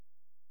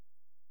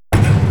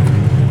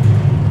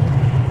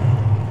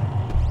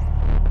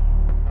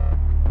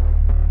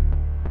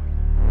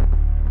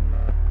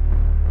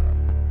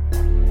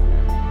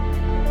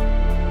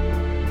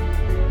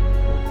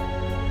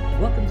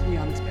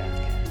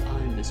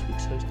this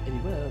week's host, Eddie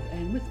Webb,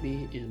 and with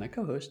me is my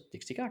co-host,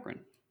 Dixie Cochran.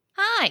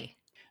 Hi.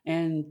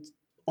 And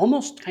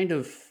almost kind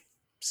of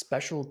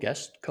special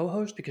guest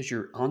co-host, because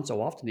you're on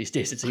so often these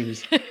days, it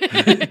seems.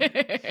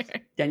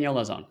 Danielle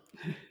Lazon.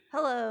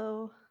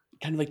 Hello.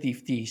 Kind of like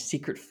the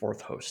secret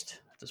fourth host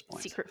at this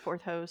point. Secret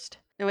fourth host.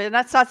 No,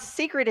 that's not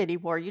secret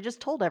anymore. You just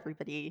told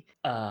everybody.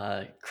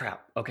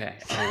 Crap. Okay.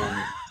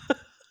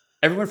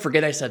 Everyone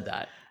forget I said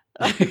that.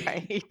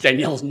 Right.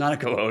 Danielle's not a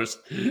co-host.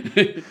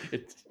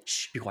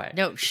 Shh, be quiet.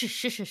 No,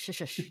 shush.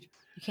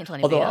 You can't tell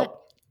anybody that.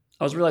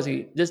 I was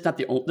realizing this is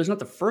not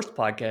the first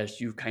podcast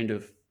you've kind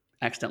of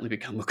accidentally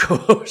become a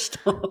co-host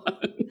on.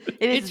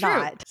 It's true.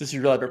 not. This is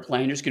your elaborate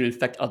plan. You're just going to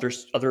infect other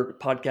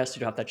podcasts.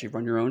 You don't have to actually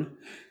run your own.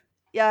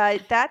 Yeah,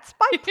 that's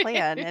my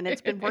plan, and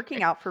it's been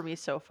working out for me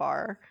so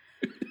far.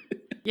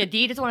 Yeah,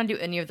 Dee doesn't want to do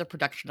any of the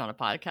production on a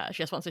podcast.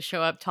 She just wants to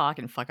show up, talk,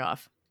 and fuck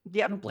off.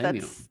 Yep, don't blame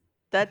you.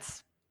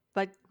 That's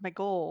my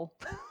goal.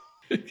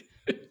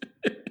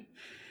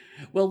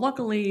 Well,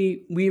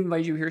 luckily, we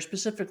invited you here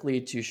specifically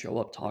to show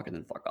up, talk, and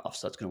then fuck off.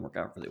 So that's going to work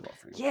out really well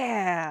for you.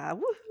 Yeah,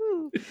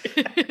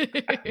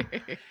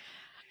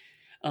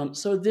 woohoo!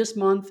 So this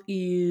month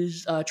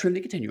is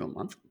Trinity Continuum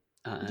month,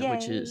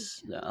 which Yay.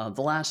 is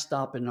the last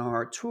stop in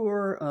our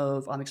tour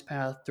of Onyx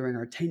Path during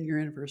our 10-year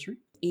anniversary.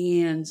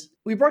 And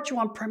we brought you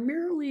on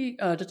primarily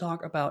to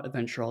talk about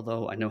adventure,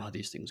 although I know how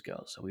these things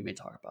go. So we may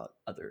talk about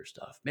other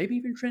stuff, maybe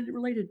even Trinity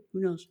related.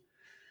 Who knows?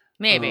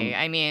 Maybe.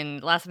 I mean,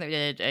 last time we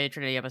did a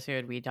Trinity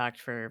episode, we talked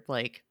for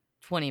like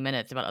 20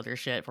 minutes about other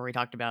shit before we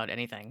talked about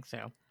anything.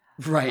 So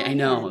Right, I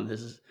know. Man.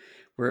 This is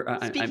where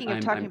Speaking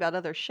of talking about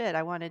other shit,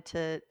 I wanted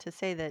to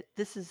say that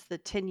this is the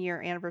 10-year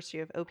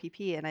anniversary of OPP,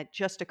 and it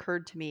just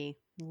occurred to me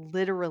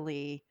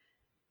literally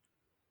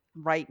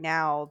right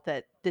now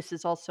that this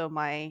is also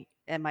my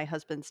and my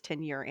husband's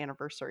 10-year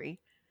anniversary.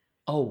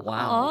 Oh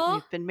wow, Aw,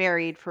 We've been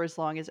married for as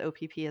long as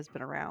OPP has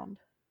been around.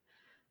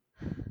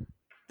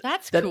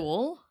 that's That-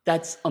 cool.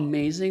 that's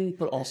amazing,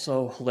 but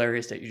also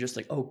hilarious that you're just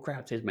like, oh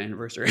crap, today's my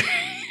anniversary.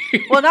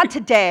 Well, not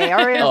today.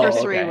 Our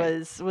anniversary okay.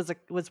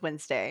 was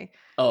Wednesday.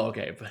 Oh,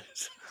 okay, but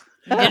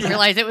You didn't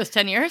realize it was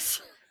 10 years?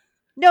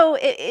 No,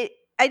 I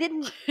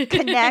didn't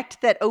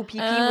connect that OPP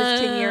was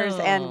 10 years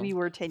and Oh. we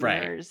were 10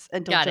 Right. years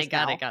until Got just it.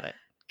 now. Got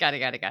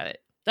it.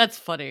 That's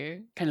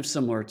funny. kind of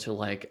similar to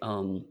like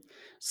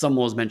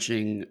someone was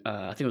mentioning.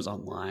 I think it was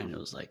online. It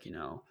was like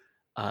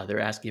they're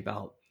asking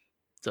about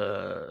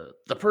the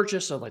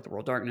purchase of like the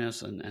World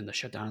Darkness and the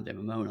shutdown of the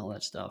MMO and all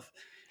that stuff.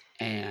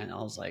 And I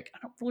was like, I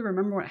don't really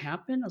remember what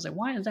happened. I was like,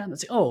 why is that? And they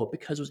say, oh,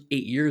 because it was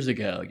 8 years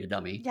ago, you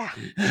dummy. Yeah,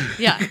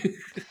 Yeah.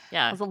 that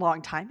Yeah. was a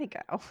long time ago.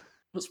 It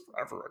was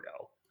forever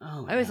ago.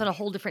 Oh, I was in a gosh.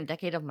 whole different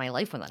decade of my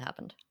life when that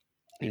happened.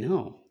 I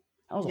know.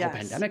 That was a whole Yes,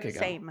 pandemic ago.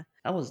 same.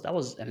 That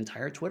was an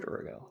entire Twitter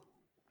ago.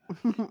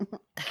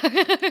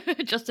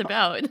 Just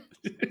about.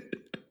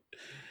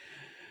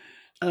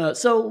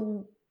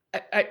 So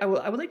I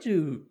would like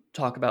to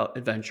talk about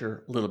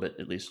adventure a little bit,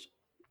 at least.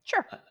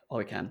 Sure. All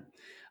we can.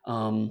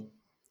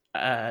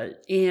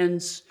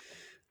 And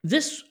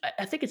this,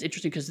 I think it's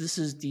interesting because this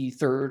is the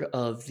third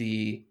of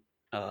the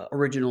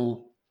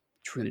original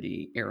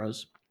Trinity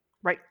eras.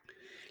 Right.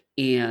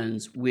 And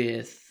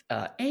with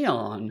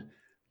Aeon,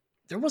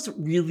 there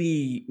wasn't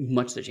really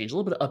much that changed. A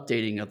little bit of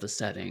updating of the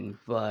setting,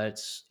 but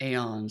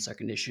Aeon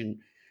Second Edition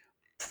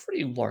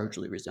pretty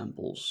largely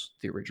resembles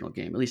the original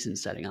game, at least in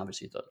setting.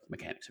 Obviously, the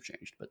mechanics have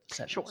changed, but the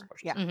setting Sure. has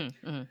largely Yeah. changed.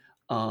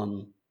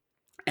 Mm-hmm.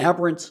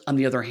 Aberrant, on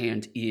the other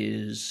hand,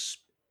 is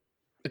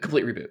a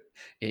complete reboot.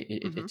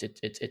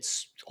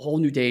 It's a whole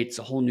new date, it's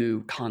a whole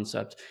new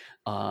concept,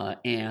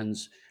 and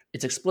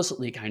it's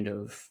explicitly kind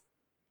of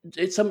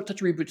it's such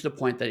a reboot to the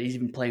point that he's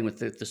even playing with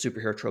the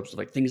superhero tropes of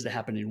like things that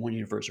happen in one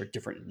universe are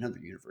different in another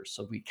universe.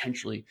 So we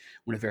potentially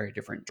went a very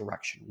different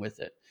direction with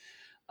it.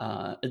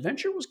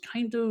 Adventure was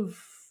kind of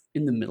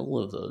in the middle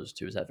of those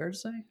two. Is that fair to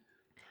say?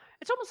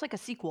 It's almost like a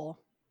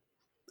sequel.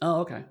 Oh,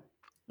 okay.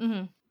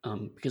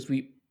 Mm-hmm. Because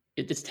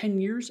it's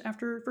 10 years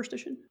after first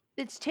edition.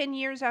 It's 10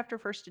 years after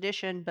first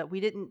edition, but we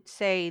didn't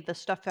say the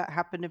stuff that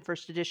happened in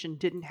first edition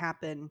didn't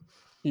happen.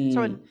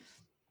 So in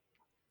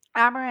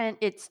Amarant,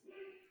 it's,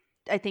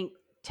 I think,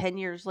 10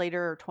 years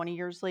later or 20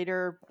 years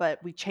later,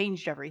 but we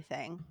changed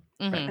everything.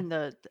 Mm-hmm.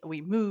 And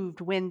we moved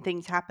when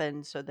things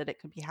happened so that it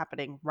could be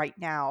happening right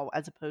now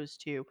as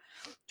opposed to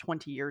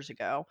 20 years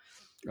ago.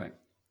 Right.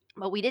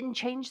 But we didn't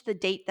change the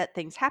date that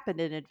things happened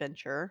in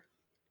Adventure.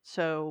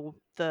 So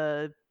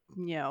the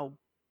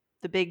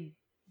big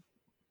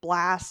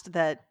blast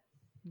that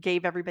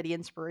gave everybody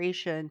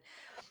inspiration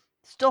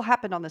still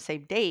happened on the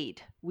same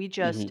date. We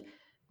just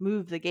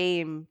moved the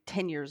game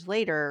 10 years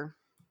later.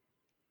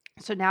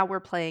 So now we're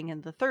playing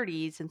in the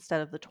 30s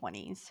instead of the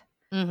 20s.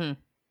 Mm-hmm.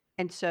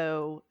 And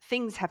so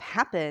things have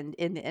happened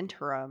in the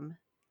interim,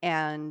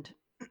 and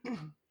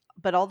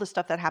but all the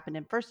stuff that happened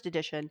in first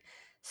edition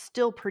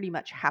still pretty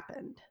much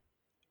happened.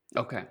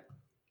 Okay.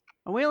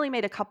 And we only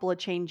made a couple of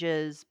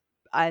changes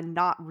and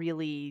not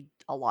really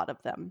a lot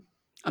of them.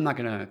 I'm not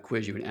going to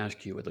quiz you and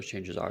ask you what those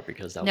changes are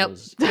because that Nope.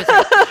 was Quiz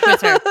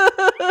her.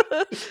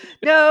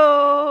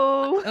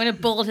 No. I'm a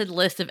bulleted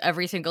list of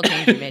every single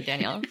change you made,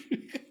 Danielle.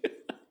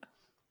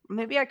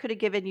 Maybe I could have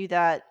given you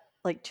that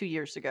like 2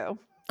 years ago.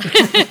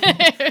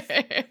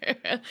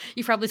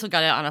 You probably still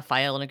got it on a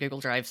file in a Google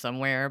Drive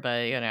somewhere,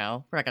 but we're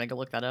not gonna go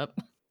look that up.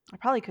 I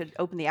probably could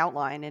open the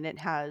outline and it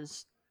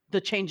has the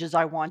changes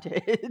I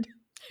wanted.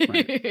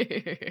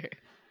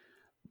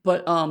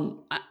 But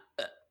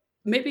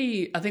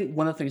maybe I think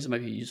one of the things that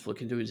might be useful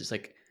can do is just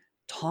like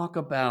talk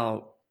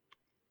about,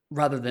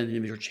 rather than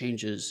individual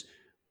changes,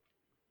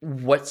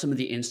 what some of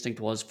the instinct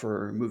was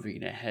for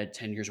moving ahead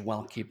 10 years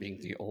while keeping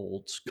the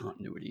old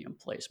continuity in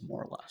place,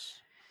 more or less.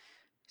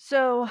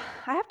 So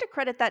I have to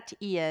credit that to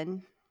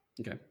Ian.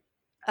 Okay.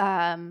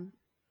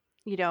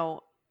 You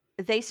know,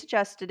 they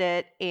suggested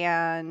it,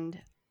 and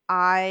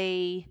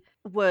I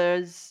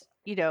was,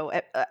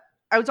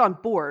 I was on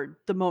board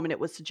the moment it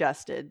was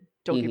suggested.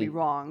 Don't get me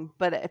wrong,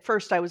 but at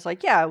first I was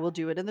like, "Yeah, we'll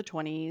do it in the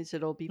 20s.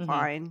 It'll be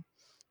fine."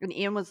 And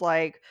Ian was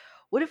like,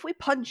 "What if we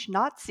punch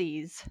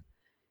Nazis?"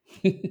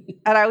 And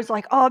I was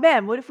like, "Oh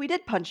man, what if we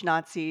did punch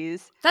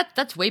Nazis?"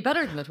 That's way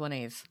better than the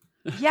 20s.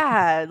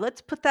 Yeah, let's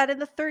put that in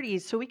the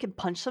 30s so we can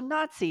punch some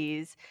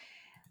Nazis.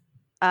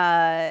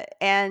 And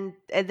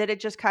then it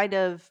just kind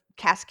of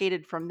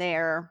cascaded from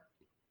there,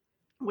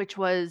 which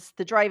was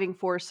the driving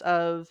force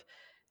of,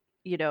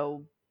 you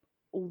know,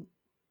 w-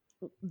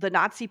 the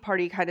Nazi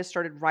Party kind of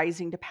started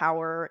rising to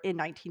power in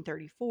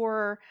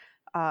 1934.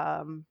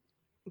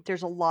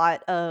 There's a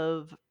lot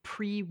of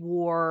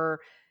pre-war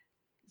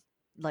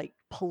like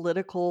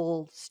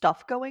political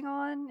stuff going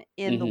on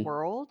in the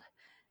world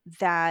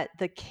that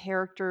the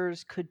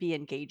characters could be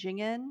engaging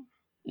in,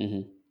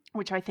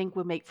 which I think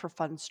would make for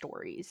fun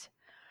stories.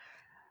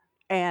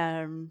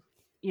 And,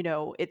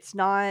 it's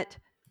not,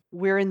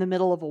 we're in the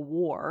middle of a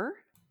war,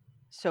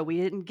 so we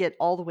didn't get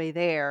all the way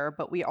there,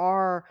 but we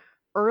are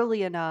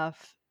early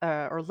enough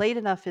or late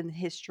enough in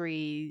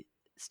history's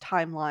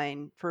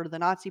timeline for the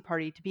Nazi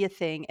Party to be a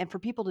thing and for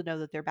people to know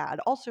that they're bad.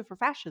 Also for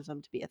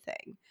fascism to be a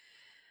thing.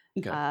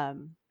 Okay.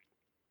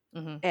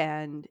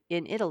 And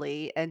in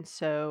Italy. And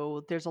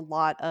so there's a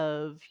lot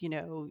of, you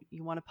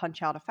want to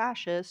punch out a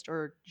fascist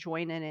or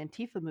join an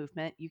Antifa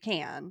movement, you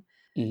can.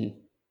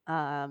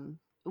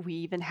 We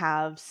even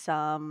have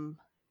some,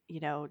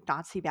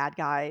 Nazi bad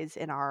guys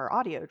in our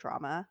audio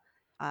drama.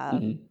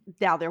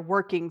 Now they're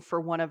working for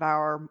one of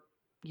our,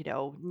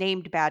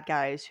 named bad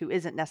guys who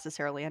isn't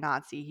necessarily a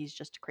Nazi. He's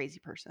just a crazy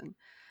person.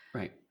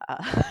 Right.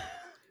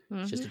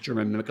 It's just a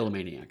German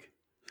megalomaniac.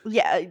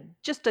 Yeah,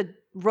 just a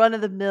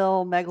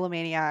run-of-the-mill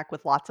megalomaniac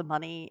with lots of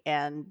money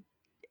and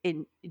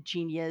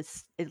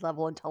genius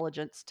level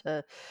intelligence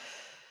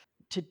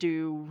to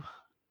do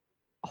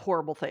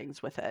horrible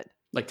things with it.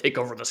 Like take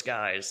over the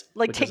skies.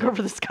 Like take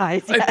over the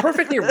skies. A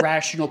perfectly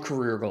rational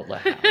career goal to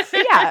have.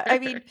 Yeah, I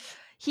mean,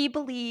 he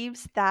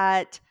believes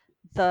that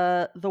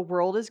the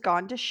world has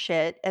gone to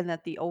shit and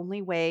that the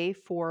only way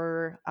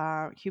for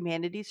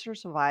humanity to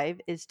survive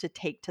is to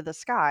take to the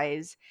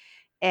skies.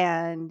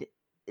 And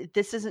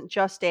this isn't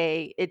just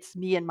it's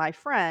me and my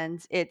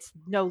friends. It's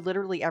no,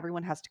 literally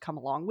everyone has to come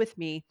along with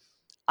me.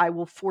 I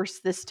will force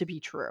this to be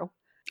true.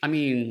 I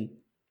mean,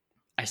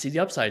 I see the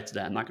upside to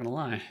that. I'm not going to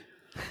lie.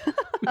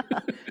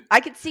 I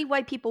can see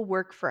why people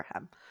work for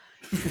him.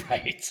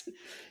 Right.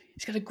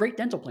 He's got a great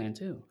dental plan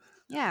too.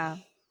 Yeah.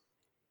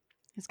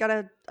 He's got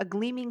a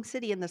gleaming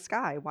city in the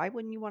sky. Why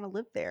wouldn't you want to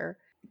live there?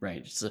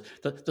 Right. It's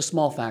the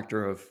small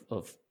factor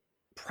of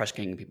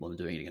pressing people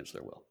into doing it against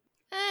their will.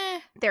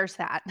 There's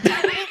that.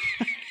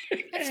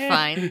 It's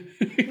fine.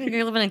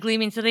 You're living in a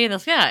gleaming city in the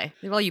sky.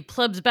 Leave all you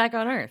plebs back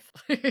on Earth.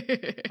 Like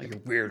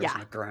you're weirdos on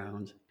the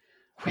ground.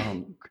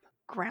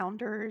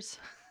 Grounders.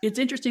 It's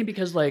interesting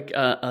because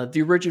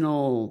the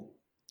original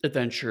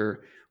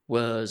adventure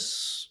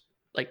was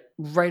like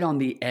right on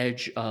the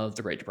edge of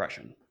the Great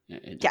Depression.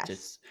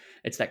 Yes.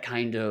 It's that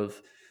kind of,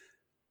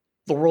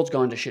 the world's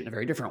gone to shit in a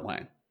very different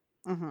way.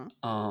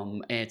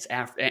 Mm-hmm. It's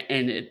after,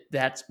 and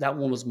that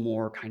one was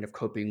more kind of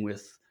coping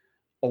with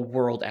a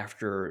world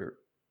after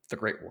the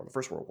Great War, the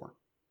First World War.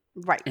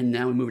 Right. And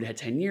now we moved ahead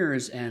 10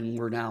 years and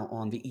we're now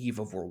on the eve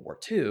of World War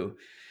II.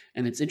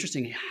 And it's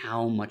interesting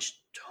how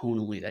much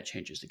tonally that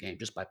changes the game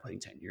just by putting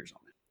 10 years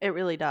on it. It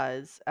really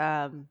does.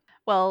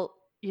 Well,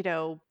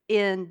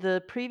 in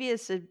the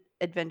previous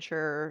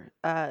adventure,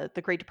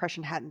 the Great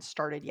Depression hadn't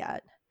started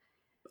yet.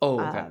 Oh,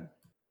 okay.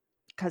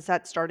 Because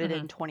that started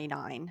in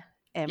 29,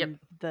 and Yep.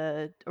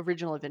 the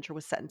original adventure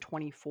was set in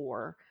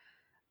 24.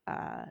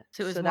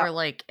 So it was more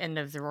like end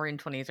of the Roaring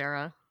 20s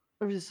era.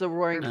 It was the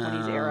Roaring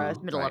 20s era.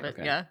 Middle of it,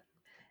 okay. yeah.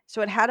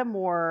 So it had a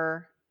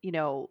more, it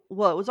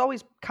was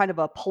always kind of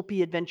a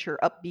pulpy adventure,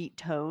 upbeat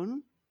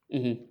tone.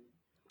 Mm-hmm.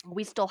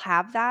 We still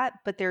have that,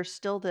 but there's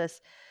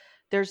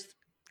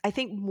I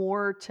think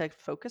more to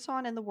focus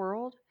on in the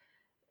world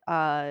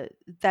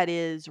that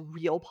is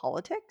real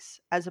politics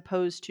as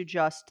opposed to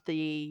just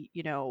the,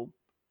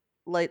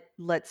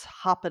 let's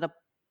hop in a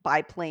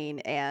biplane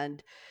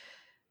and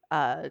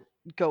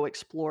go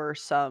explore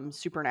some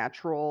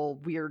supernatural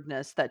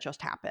weirdness that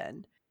just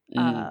happened.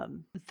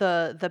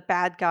 The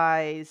bad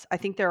guys, I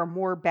think there are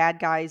more bad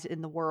guys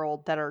in the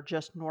world that are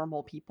just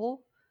normal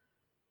people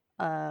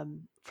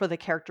for the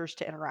characters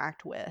to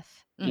interact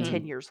with Mhm.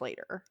 10 years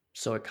later.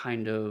 So it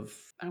kind of,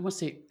 I don't want to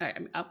say, I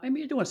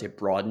mean, I do want to say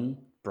broaden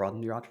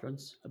your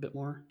options a bit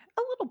more.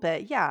 A little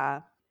bit,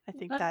 yeah. I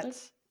think That-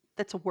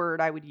 that's a word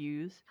I would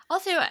use.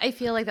 Also, I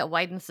feel like that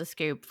widens the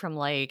scope from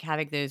like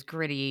having those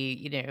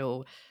gritty,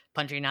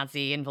 punching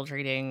Nazi,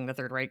 infiltrating the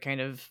Third Reich kind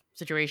of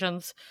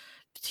situations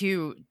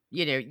to,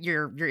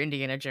 your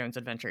Indiana Jones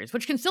adventures,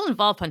 which can still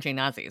involve punching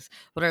Nazis,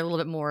 but are a little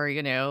bit more,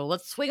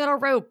 let's swing on a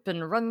rope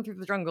and run through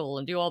the jungle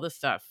and do all this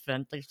stuff.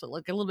 And like a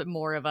little bit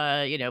more of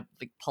a,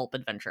 like pulp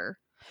adventure.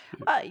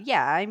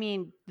 Yeah, I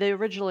mean, the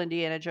original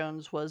Indiana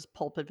Jones was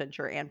pulp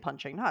adventure and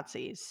punching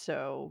Nazis,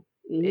 so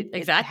Mhm.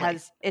 Exactly.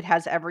 it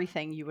has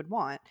everything you would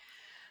want.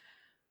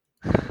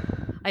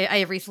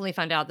 I recently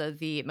found out that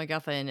the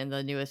MacGuffin in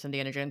the newest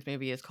Indiana Jones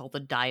movie is called the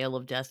Dial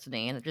of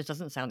Destiny, and it just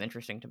doesn't sound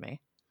interesting to me.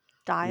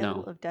 Dial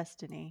No. of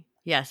Destiny.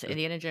 Yes,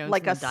 Indiana Jones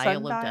Like and a the Dial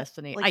of sundial?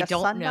 Destiny. Like I a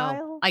don't know.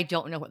 sundial? I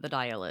don't know what the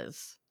dial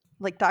is.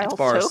 Like dial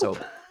bar soap?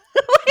 soap.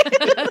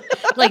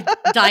 Like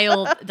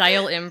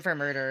dial M for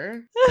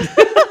murder.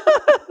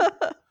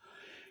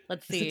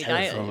 Let's It's the see.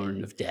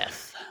 telephone of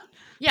death.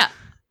 Yeah,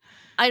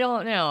 I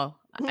don't know.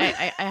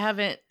 I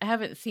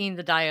haven't seen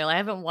the dial. I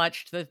haven't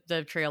watched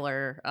the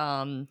trailer.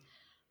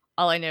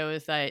 All I know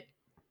is that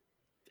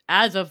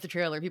as of the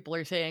trailer, people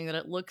are saying that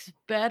it looks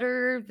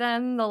better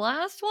than the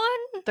last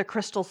one. The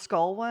Crystal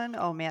Skull one?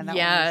 Oh man, that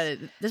Yeah,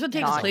 one this one was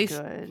takes not place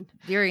good.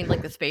 during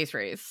like the space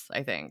race,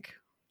 I think.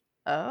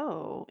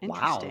 Oh,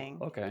 interesting.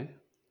 Wow. Okay.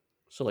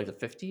 So like the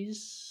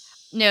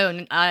 50s?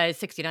 No,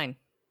 69.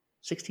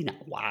 69.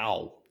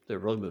 Wow. They're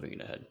really moving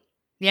it ahead.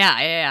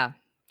 Yeah.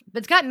 But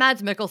it's got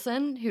Mads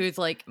Mikkelsen, who's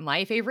like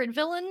my favorite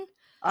villain.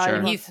 I Sure.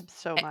 love He's him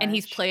so much. and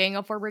he's playing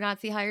a former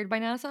Nazi hired by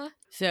NASA.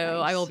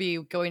 So I will Nice. be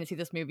going to see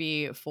this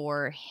movie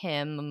for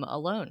him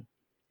alone.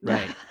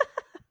 Right.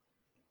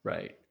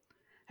 Right.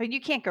 I mean,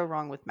 you can't go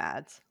wrong with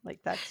Mads. Like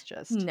that's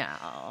just No.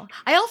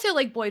 I also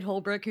like Boyd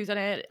Holbrook, who's in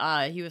it.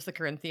 He was the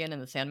Corinthian in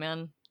The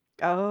Sandman.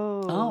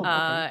 Oh, Oh, okay.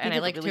 he And I did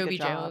a like really good Toby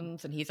job.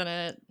 Jones, and he's in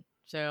it.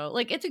 So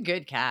like it's a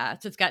good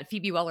cast. It's got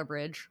Phoebe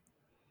Waller-Bridge.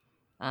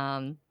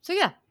 So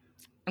yeah,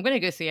 I'm gonna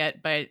go see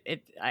it, but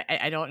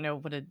I don't know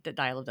what a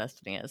Dial of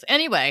Destiny is.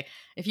 Anyway,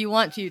 if you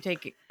want to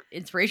take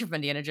inspiration from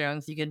Indiana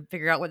Jones, you can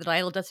figure out what the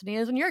Dial of Destiny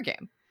is in your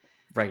game.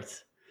 Right.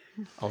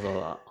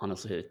 Although,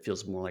 honestly, it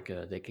feels more like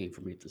a they came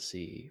for me to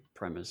see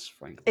premise,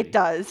 frankly. It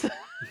does.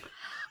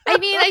 I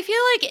mean, I feel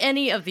like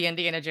any of the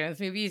Indiana Jones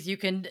movies you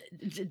can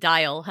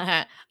dial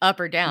up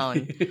or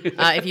down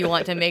if you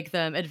want to make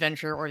them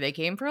adventure or they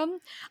came from.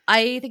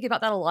 I think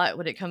about that a lot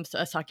when it comes to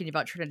us talking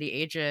about Trinity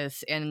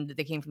Aegis and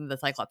they came from the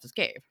Cyclops'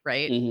 cave,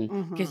 right?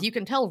 Mhm. Because Mhm. you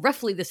can tell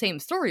roughly the same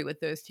story with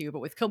those two, but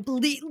with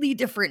completely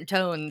different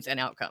tones and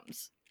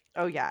outcomes.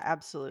 Oh yeah,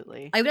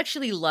 absolutely. I would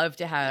actually love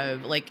to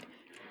have, like,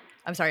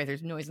 I'm sorry if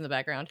there's noise in the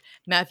background,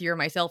 Matthew or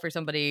myself or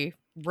somebody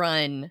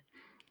run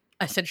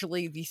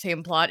essentially the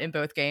same plot in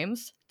both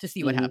games to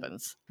see what Mhm.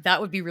 happens.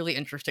 That would be really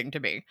interesting to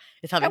me.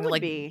 Is having That would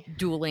like be.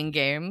 dueling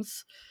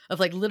games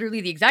of like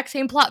literally the exact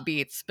same plot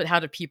beats, but how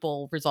do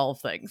people resolve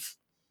things?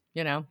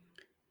 You know?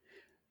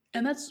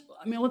 And that's,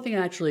 I mean, one thing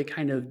I actually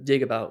kind of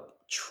dig about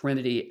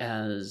Trinity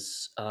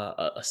as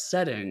a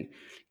setting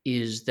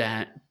is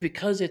that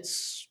because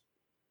it's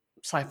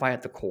sci-fi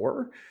at the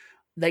core,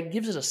 that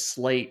gives it a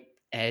slight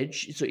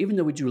edge. So even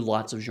though we do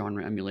lots of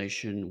genre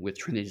emulation with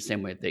Trinity the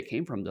same way that They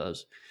Came From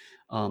does,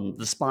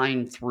 the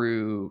spine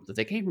through that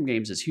They Came From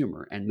games is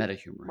humor and meta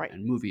humor Right.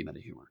 and movie meta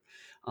humor.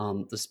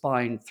 The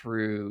spine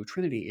through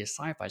Trinity is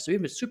sci-fi. So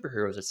even with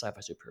superheroes, it's sci-fi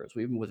superheroes.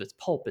 Even with its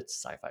pulp, it's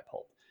sci-fi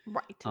pulp.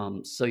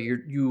 Right. So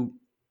you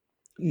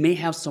may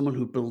have someone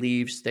who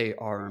believes they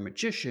are a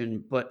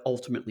magician, but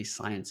ultimately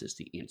science is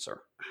the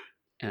answer.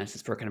 And it's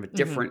just for kind of a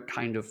different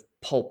kind of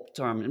pulp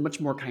term and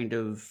much more kind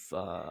of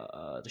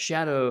The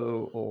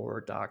Shadow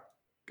or Doc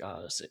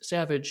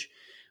Savage,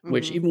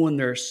 which Mhm. even when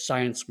their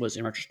science was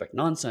in retrospect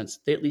nonsense,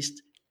 they at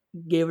least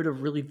gave it a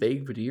really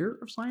vague veneer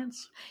of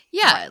science.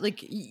 Yeah, Right. like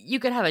you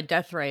could have a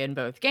death ray in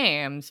both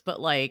games, but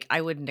like I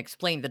wouldn't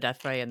explain the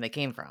death ray and they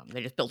came from.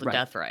 They just built a Right.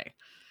 death ray.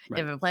 Right.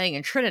 If I'm playing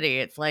in Trinity,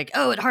 it's like,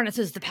 oh, it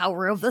harnesses the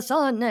power of the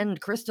sun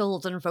and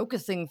crystals and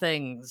focusing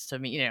things to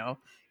me, you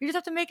just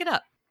have to make it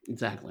up.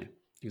 Exactly.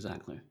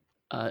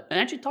 And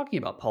actually, talking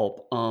about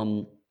pulp,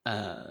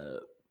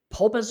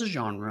 pulp as a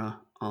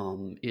genre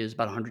is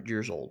about 100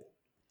 years old,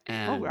 Oh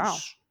and wow.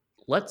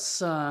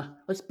 let's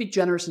be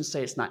generous and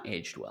say it's not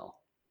aged well.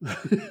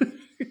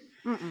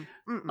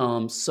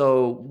 Mm-mm.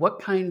 So, what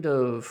kind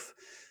of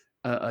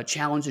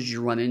challenges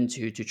you run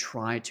into to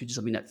try to do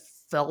something that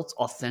felt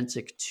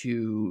authentic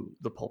to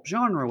the pulp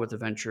genre with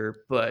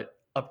adventure, but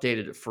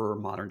updated it for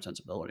modern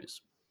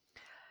sensibilities?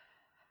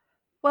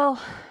 Well,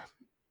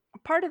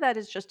 part of that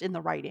is just in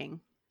the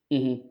writing.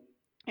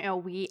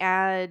 Mm-hmm. We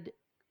add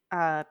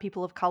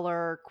people of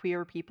color,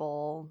 queer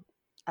people,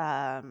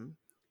 um,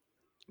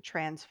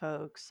 trans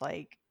folks,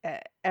 like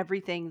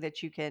everything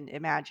that you can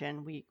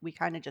imagine. We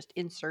kind of just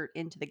insert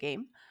into the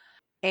game.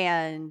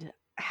 and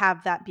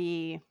have that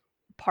be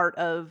part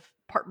and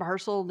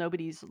parcel.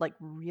 Nobody's like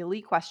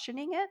really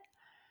questioning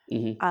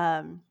it.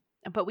 Hmm.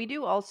 But we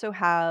do also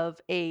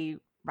have a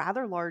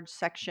rather large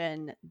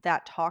section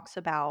that talks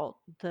about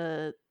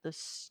the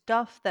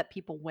stuff that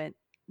people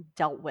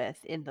dealt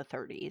with in the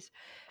 30s,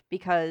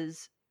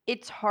 because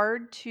it's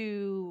hard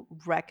to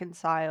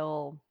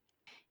reconcile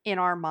in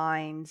our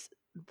minds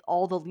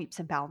all the leaps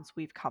and bounds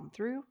we've come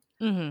through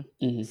Hmm.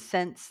 Hmm.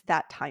 since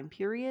that time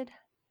period.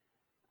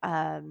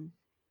 Um,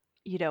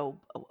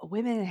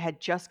 women had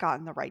just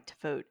gotten the right to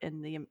vote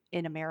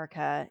in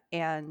America,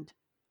 and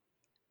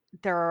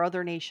there are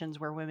other nations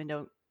where women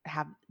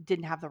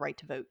didn't have the right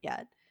to vote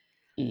yet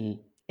Hmm.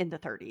 in the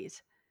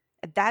 30s.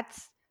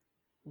 That's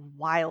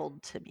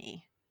wild to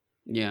me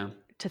Yeah.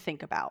 to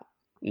think about.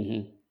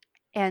 Hmm.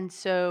 And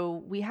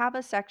so we have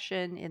a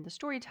section in the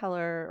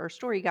storyteller or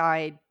story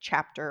guide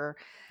chapter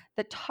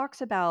that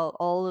talks about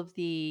all of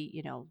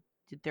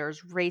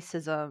there's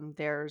racism,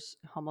 there's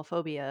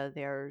homophobia,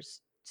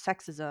 there's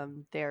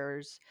sexism,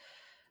 there's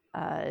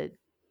uh,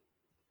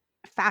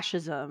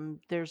 fascism,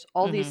 there's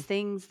all these Hmm.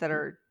 things that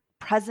are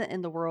present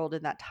in the world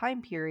in that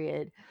time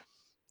period,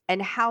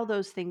 and how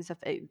those things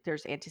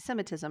there's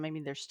anti-Semitism. I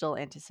mean, there's still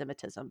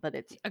anti-Semitism, but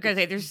I gotta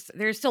say,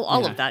 there's still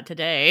all Yeah. of that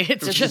today.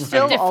 It's there's just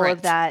still Right. all of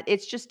different. that.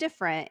 It's just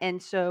different.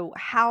 And so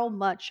how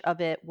much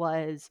of it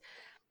was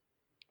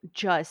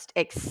just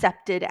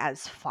accepted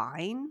as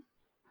fine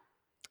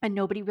and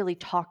nobody really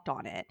talked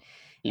on it.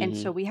 And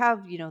so Hmm. we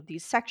have,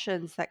 these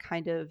sections that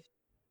kind of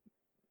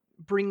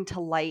bring to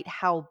light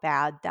how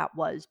bad that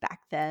was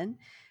back then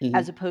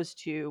as Hmm. opposed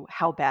to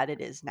how bad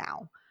it is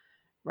now,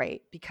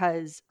 right?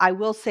 Because I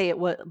will say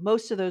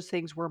most of those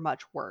things were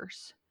much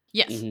worse.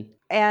 Yes. Hmm.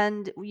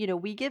 And,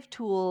 we give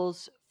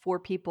tools for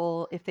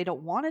people if they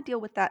don't want to deal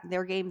with that in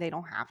their game, they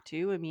don't have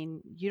to. I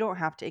mean, you don't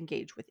have to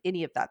engage with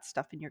any of that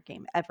stuff in your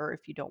game ever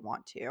if you don't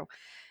want to.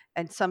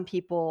 And some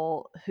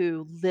people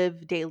who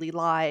live daily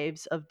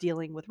lives of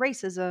dealing with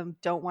racism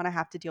don't want to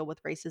have to deal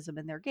with racism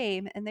in their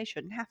game, and they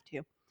shouldn't have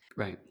to.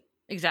 Right.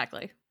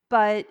 Exactly.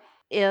 But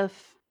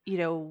if,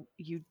 you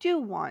do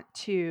want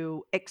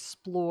to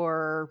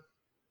explore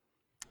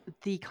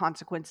the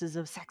consequences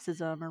of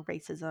sexism or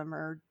racism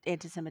or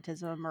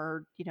anti-Semitism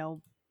or,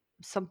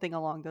 something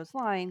along those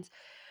lines,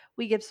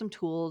 we give some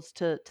tools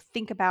to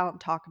think about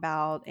and talk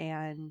about,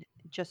 and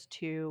just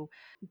to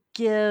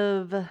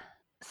give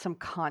some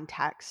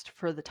context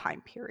for the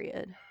time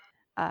period.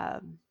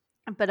 Um,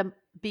 but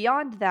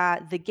beyond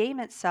that, the game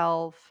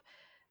itself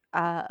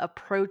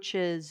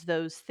approaches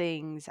those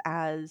things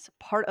as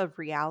part of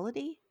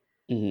reality.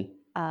 Hmm.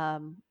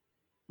 Um,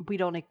 we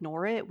don't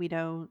ignore it. We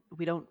don't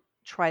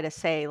try to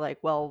say like,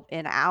 well,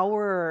 in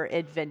our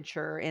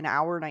adventure in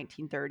our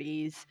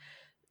 1930s,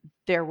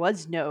 there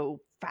was no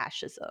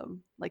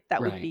fascism. Like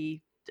that would Right.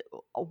 be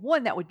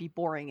one that would be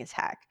boring as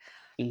heck.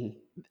 Hmm.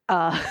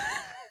 Uh,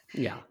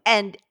 Yeah.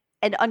 and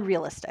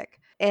unrealistic.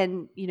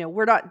 And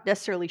we're not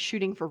necessarily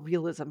shooting for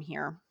realism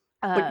here.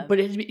 But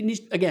it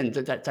needs, again,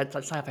 that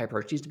sci-fi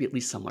approach needs to be at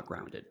least somewhat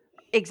grounded.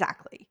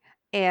 Exactly.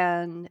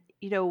 And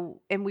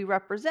and we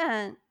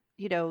represent,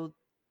 you know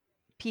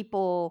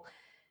people.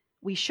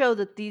 We show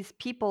that these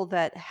people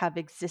that have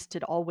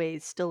existed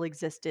always still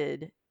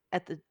existed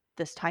at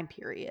this time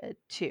period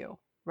too,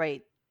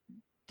 right?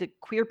 The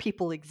queer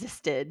people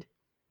existed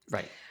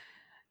Right.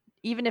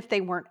 even if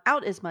they weren't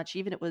out as much,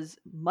 even it was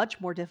much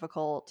more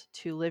difficult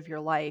to live your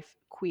life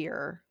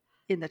queer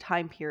in the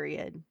time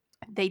period.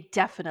 They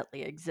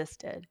definitely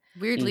existed.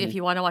 Weirdly, if Hmm.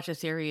 you want to watch a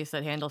series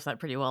that handles that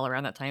pretty well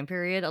around that time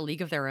period, A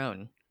League of Their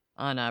Own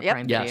on Yep.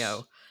 Prime Yes.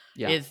 Video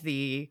Yeah. is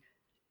the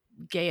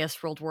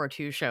gayest World War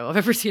II show I've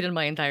ever seen in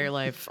my entire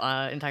life,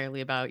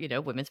 entirely about,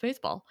 women's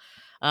baseball.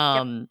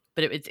 Yep.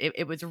 But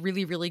it was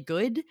really, really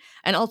good,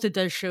 and also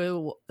does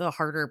show the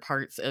harder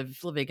parts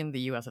of living in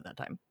the US at that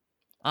time.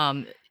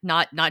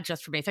 Not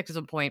just from a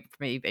sexism point,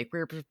 from a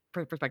queer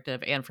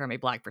perspective, and from a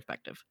Black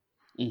perspective.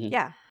 Hmm.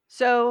 Yeah.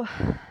 So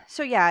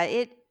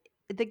yeah,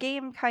 the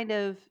game kind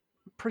of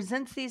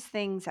presents these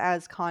things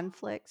as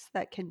conflicts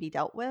that can be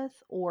dealt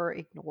with or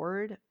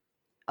ignored,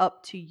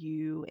 up to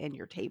you and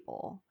your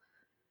table.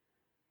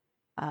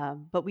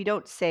 But we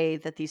don't say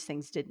that these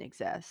things didn't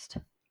exist,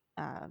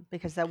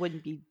 because that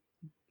wouldn't be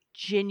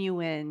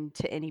genuine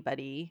to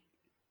anybody.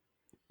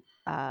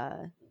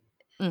 Uh,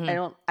 I Hmm.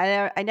 don't.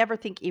 I never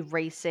think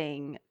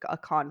erasing a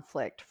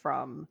conflict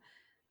from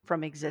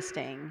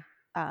existing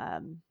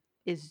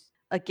is,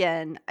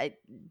 again,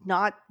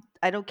 not.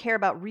 I don't care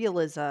about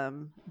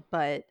realism,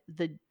 but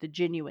the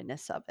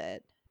genuineness of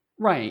it.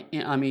 Right.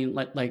 And I mean,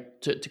 like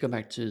to go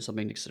back to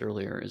something Nick said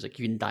earlier, is like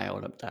you can dial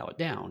it up, dial it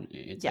down.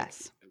 It's like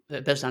Yes.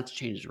 the best not to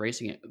change is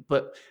erasing it.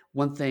 But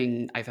one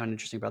thing I found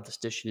interesting about this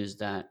edition is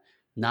that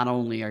not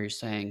only are you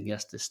saying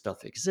yes, this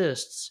stuff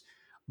exists,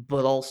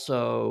 but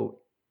also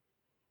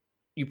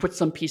you put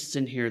some pieces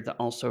in here that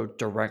also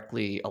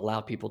directly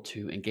allow people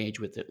to engage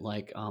with it.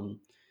 Like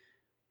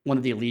one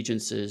of the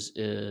allegiances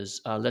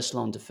is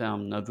L'Eslon de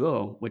Femmes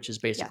Nouveau, which is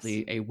Yes.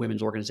 basically a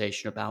women's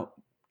organization about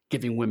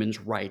giving women's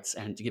rights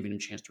and giving them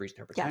a chance to reach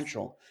their Yes.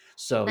 potential.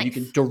 So you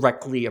can Nice.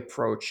 directly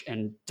approach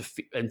and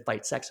defeat and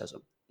fight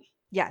sexism.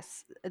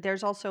 Yes.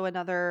 There's also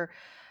another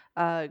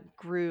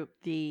group,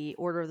 the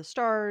Order of the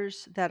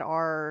Stars, that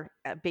are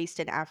based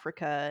in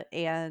Africa,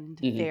 and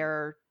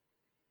Mhm.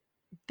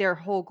 their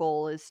whole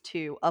goal is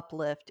to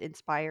uplift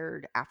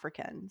inspired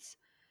Africans,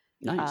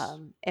 Nice.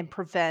 and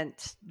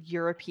prevent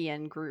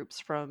European groups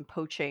from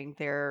poaching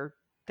their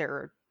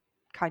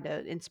kind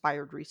of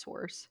inspired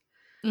resource.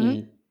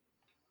 Mhm.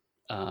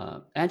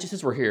 Mhm. And just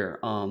since we're here,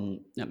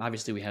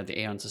 obviously we have the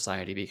Aeon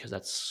Society because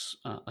that's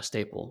a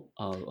staple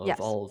of Yes.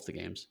 all of the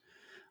games.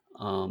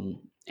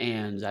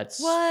 And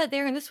that's What?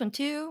 They're in this one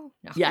too?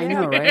 No. yeah, I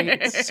Yeah. know, right?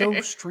 It's so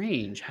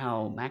strange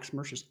how Max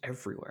Mercer's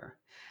everywhere.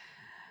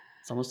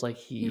 It's almost like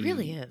He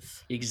really he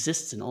is.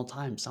 exists in all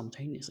time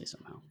simultaneously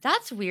somehow.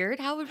 That's weird.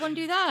 How would one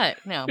do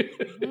that? No.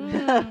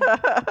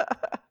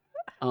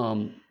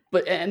 Mm.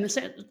 But and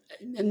the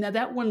and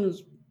that one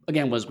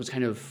again was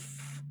kind of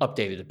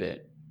updated a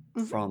bit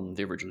Mhm. from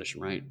the original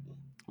edition, right?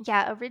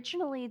 Yeah,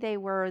 originally they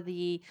were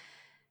the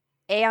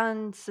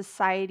Aeon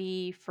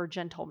Society for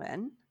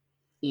Gentlemen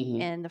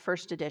Mm-hmm. in the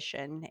first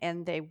edition,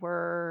 and they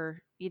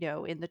were,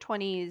 in the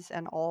 20s,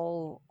 and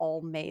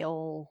all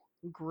male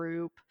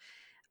group.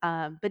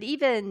 But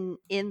even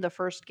in the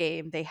first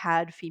game, they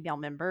had female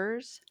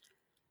members,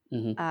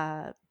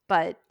 Mm-hmm.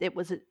 but it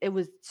was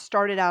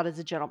started out as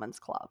a gentleman's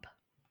club,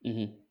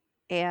 Mm-hmm.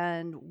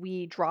 and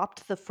we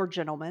dropped the for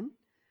gentlemen.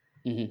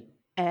 Mm-hmm.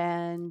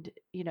 And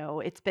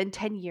it's been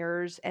 10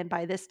 years, and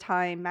by this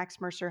time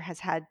Max Mercer has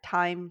had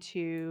time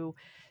to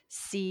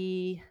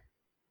see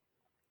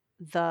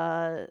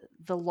the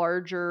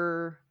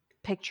larger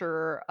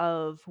picture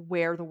of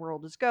where the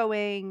world is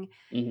going,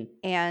 Mm-hmm.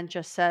 and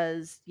just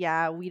says,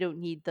 yeah, we don't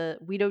need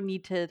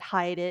to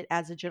hide it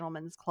as a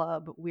gentleman's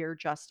club. We're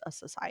just a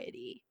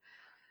society,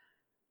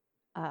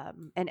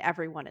 and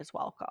everyone is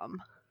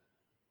welcome.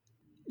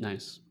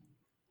 Nice.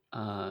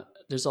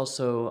 There's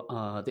also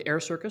the Air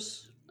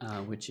Circus,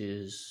 which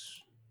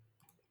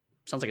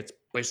sounds like it's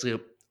basically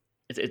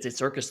it's a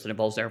circus that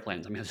involves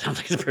airplanes. I mean, it sounds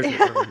like it's pretty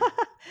good.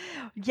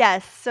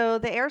 Yes, so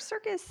the Air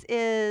Circus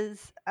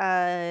is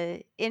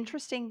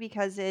interesting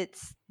because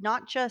it's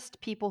not just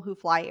people who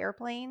fly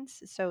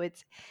airplanes. So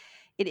it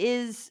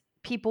is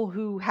people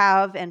who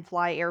have and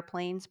fly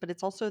airplanes, but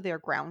it's also their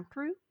ground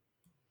crew.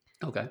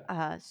 Okay.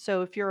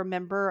 So if you're a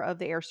member of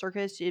the Air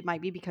Circus, it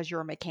might be because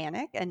you're a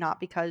mechanic and not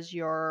because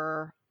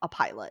you're a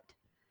pilot.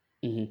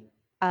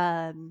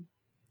 Mm-hmm.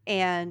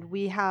 And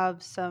we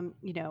have some,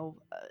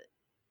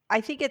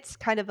 I think it's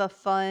kind of a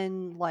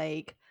fun,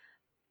 like,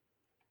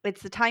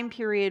 it's the time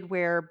period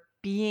where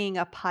being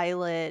a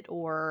pilot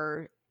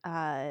or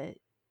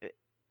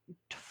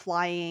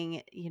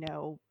flying,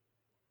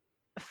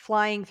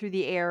 flying through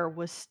the air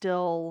was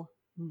still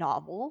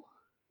novel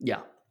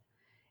Yeah.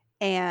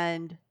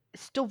 and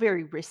still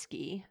very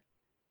risky.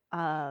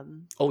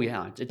 Um, Oh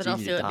yeah, it's But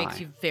easy to also, it makes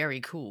die. you very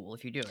cool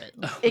if you do it.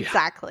 Oh, yeah.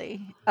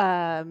 exactly.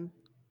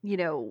 You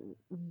know,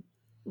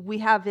 we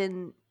have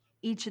in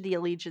each of the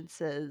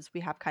allegiances,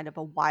 we have kind of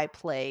a why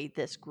play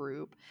this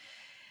group.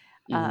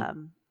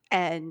 Mm-hmm.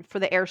 And for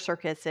the Air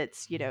Circus,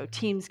 it's,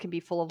 teams can be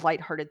full of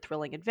lighthearted,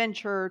 thrilling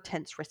adventure,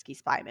 tense, risky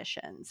spy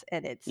missions,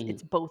 and it's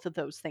Mm-hmm. both of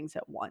those things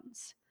at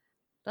once.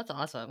 That's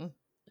awesome.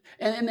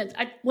 And that's,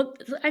 I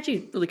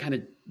actually really kind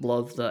of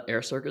love the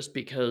Air Circus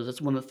because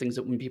that's one of the things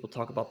that when people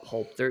talk about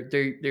pulp,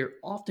 they're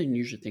often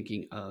usually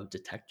thinking of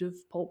detective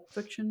pulp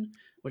fiction,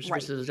 which is Right.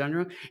 just a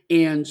genre.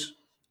 And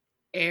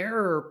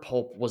air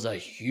pulp was a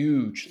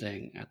huge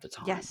thing at the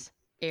time. Yes.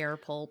 Air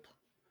pulp.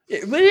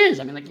 It is.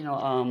 I mean, like No,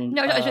 I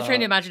was just trying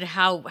to imagine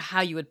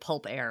how you would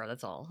pulp air.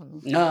 That's all.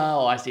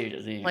 No, I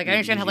see. Like I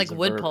understand how like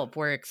wood pulp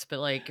works, but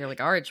like you're like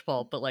orange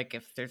pulp, but like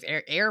if there's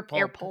air pulp,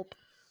 Air pulp.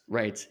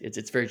 Right.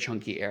 It's very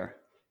chunky air.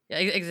 Yeah,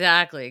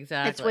 exactly.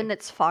 It's when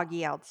it's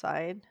foggy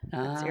outside.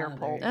 That's air There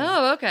pulp. you go.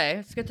 Oh, okay.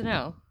 It's good to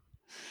know.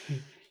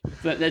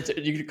 But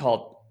you could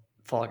call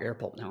it fog air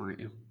pulp now, aren't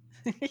you?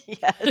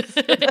 Yes.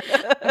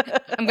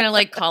 I'm gonna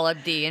like call up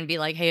D and be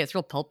like, "Hey, it's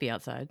real pulpy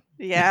outside."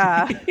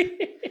 Yeah.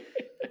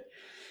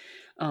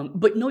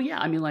 But no, yeah,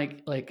 I mean,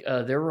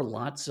 there were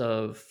lots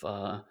of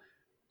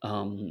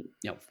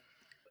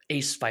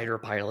ace fighter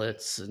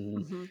pilots,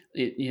 and Mhm.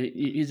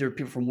 either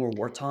people from World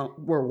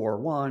War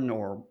One,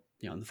 or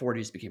in the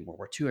 40s became World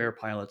War II air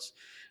pilots.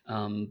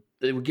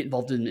 They would get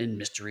involved in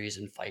mysteries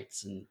and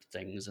fights and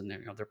things, and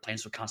their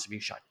planes would constantly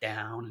be shot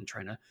down and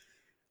trying to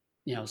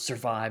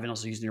survive, and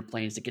also using their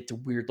planes to get to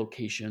weird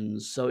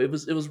locations. So it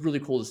was really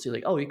cool to see,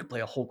 like, oh, you could play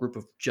a whole group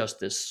of just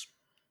this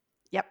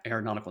Yep.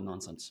 aeronautical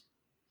nonsense.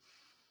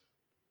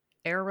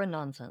 Era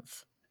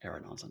nonsense.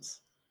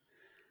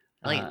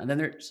 And then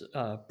there's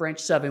Branch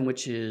 7,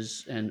 which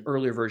is an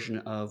earlier version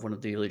of one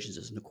of the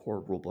allegiances in the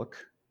core rulebook.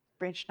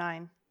 Branch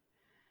 9.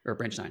 Or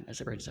Branch 9. I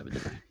said Branch 7,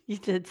 didn't I? You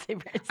did say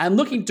Branch 7. I'm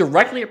looking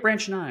directly at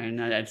Branch 9.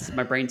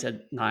 My brain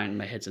said 9.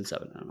 My head said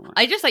 7. I don't know why.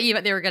 I just thought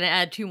they were going to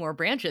add 2 more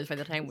branches by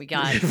the time we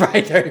got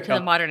right, there you to go. the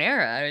modern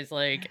era. I was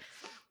like,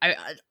 I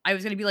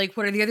was going to be like,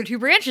 what are the other 2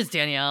 branches,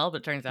 Danielle?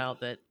 But it turns out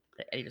that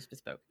Eddie just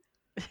bespoke.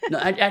 No,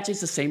 actually,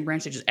 it's the same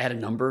branch. They just add a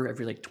number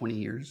every like 20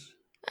 years.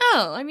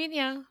 Oh, I mean,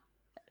 yeah,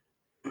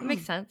 it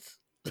makes sense.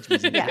 Looks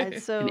easy. Yeah, In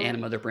so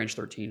Anima, they're branch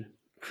 13.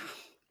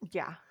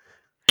 yeah.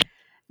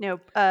 No,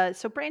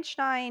 so branch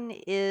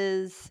 9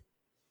 is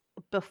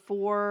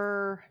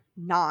before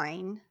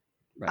 9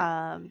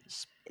 Right.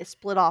 is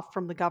split off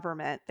from the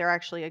government. They're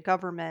actually a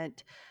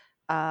government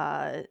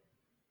uh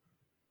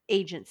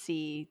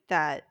agency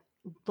that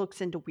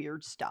looks into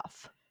weird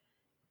stuff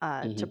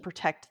to Hmm.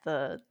 protect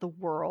the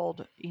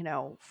world,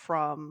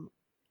 from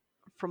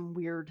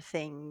weird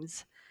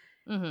things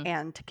Hmm.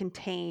 and to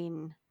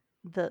contain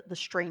the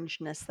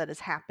strangeness that is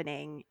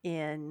happening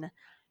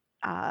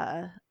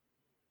uh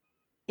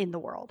in the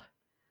world.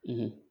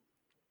 Hmm.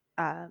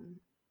 Um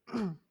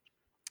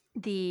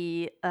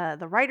the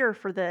writer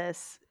for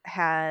this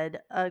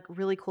had a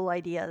really cool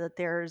idea that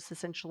there's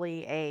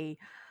essentially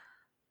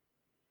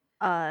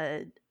uh,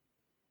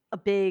 a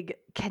big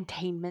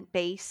containment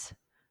base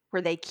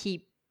where they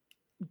keep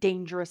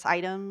dangerous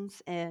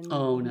items and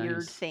Oh, weird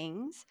nice.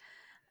 things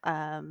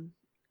um,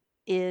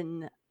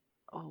 in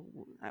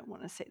I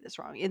want to say this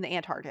wrong, in the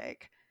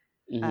Antarctic,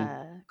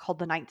 Hmm. called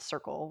the Ninth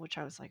Circle, which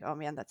I was like, oh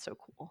man, that's so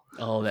cool.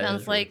 Oh, that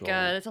is really cool.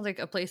 That sounds like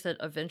a place that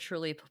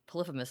eventually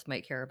Polyphemus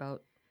might care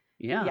about.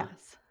 Yeah.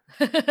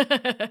 Yes.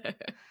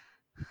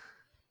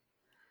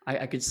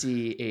 I could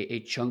see a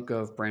chunk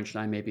of branch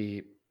 9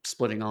 maybe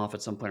splitting off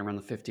at some point around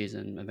the 50s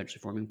and eventually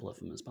forming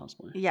Polyphemus,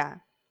 possibly. Yeah.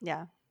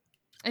 Yeah.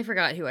 I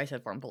forgot who I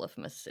said formed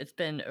Polyphemus. It's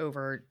been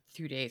over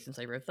 2 days since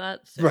I wrote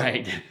that, so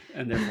Right.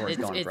 And therefore it's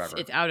it's gone it's forever.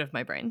 it's out of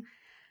my brain.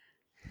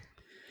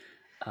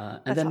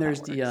 And That's then how that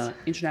there's the works.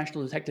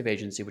 International Detective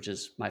Agency, which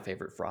is my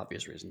favorite for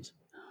obvious reasons.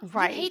 You hate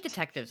Right.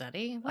 detectives,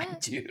 Eddie. I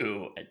What?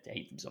 do. I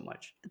hate them so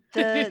much.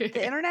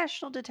 The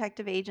International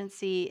Detective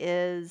Agency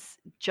is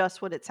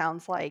just what it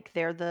sounds like.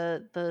 They're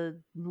the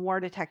noir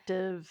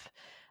detective.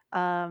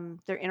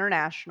 They're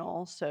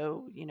international,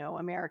 so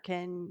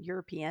American,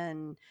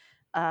 European,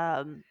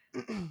 um,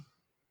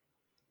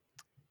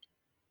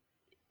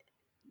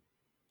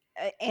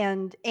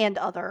 and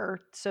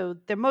other. So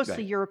they're mostly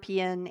Right.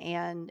 European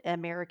and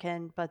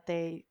American, but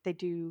they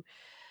do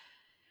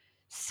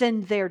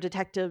send their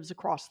detectives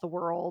across the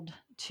world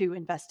to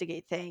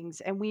investigate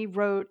things. And we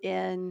wrote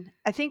in,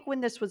 I think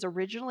when this was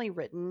originally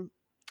written,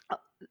 uh,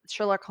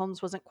 Sherlock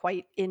Holmes wasn't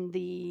quite in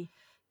the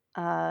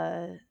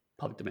uh,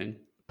 Public domain.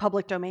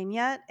 public domain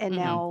yet. And Hmm.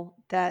 now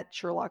that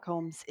Sherlock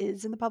Holmes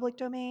is in the public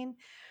domain,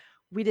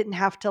 we didn't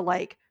have to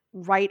like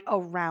write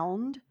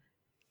around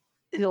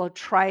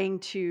trying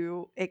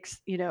to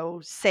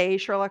say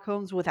Sherlock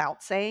Holmes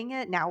without saying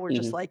it. Now we're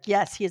just Hmm. like,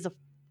 yes, he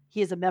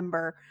is a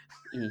member.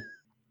 Hmm.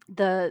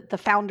 The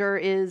founder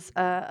is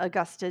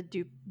Augusta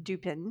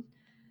Dupin,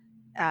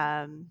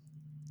 um,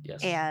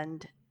 Yes.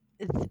 and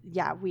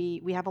yeah,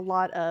 we have a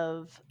lot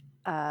of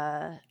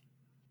uh,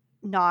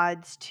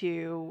 nods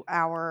to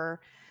our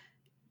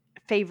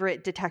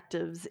favorite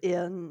detectives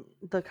in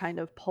the kind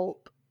of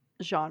pulp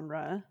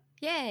genre.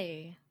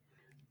 Yay!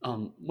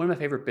 One of my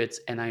favorite bits,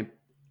 and I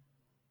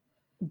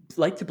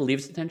like to believe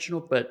it's intentional,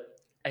 but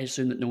I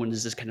assume that no one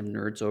is this kind of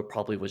nerd, so it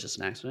probably was just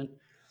an accident.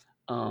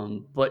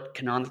 But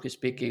canonically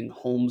speaking,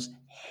 Holmes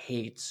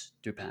hates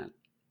Dupin.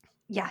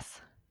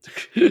 Yes.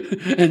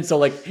 And so,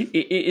 like,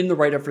 in the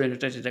write up for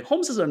Internet, it's like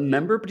Holmes is a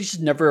member, but he's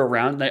just never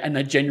around. And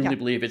I Yeah. genuinely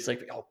believe it's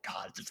like, oh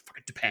God, it's this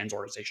fucking Dupin's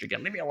organization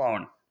again. Leave me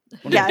alone.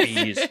 One of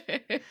Yes.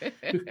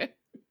 these.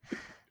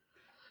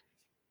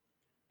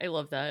 I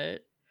love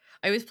that.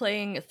 I was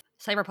playing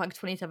Cyberpunk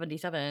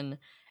 2077,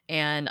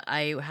 and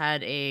I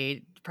had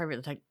a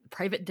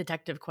private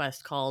detective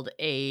quest called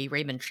a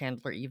Raymond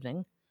Chandler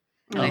Evening,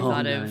 and I Mm. Oh,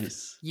 thought of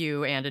nice.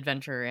 you and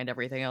adventure and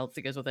everything else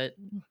that goes with it.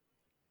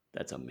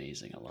 That's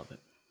amazing. I love it.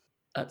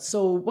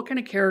 So, what kind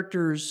of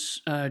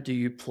characters do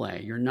you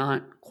play? You're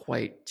not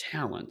quite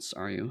talents,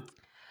 are you?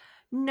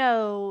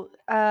 No.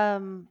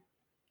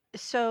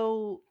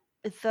 So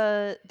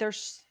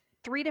there's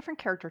three different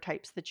character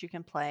types that you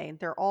can play.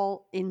 They're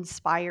all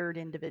inspired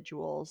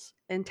individuals,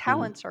 and Hmm.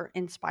 talents are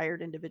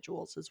inspired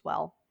individuals as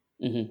well.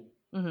 Hmm.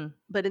 Hmm.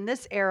 But in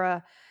this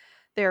era,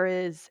 there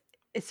is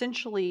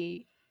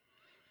essentially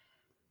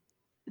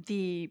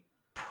the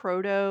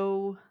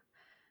proto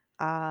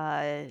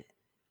uh,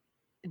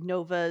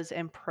 novas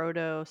and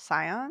proto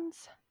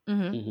scions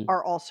Hmm. Hmm.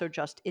 are also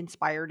just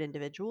inspired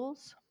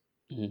individuals.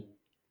 Hmm.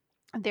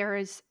 There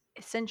is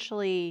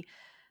essentially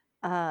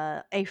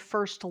a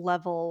first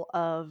level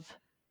of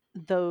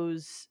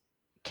those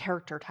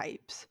character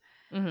types.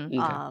 Hmm.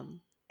 Okay.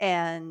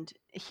 And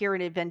here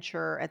in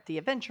adventure, at the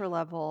adventure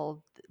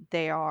level,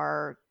 these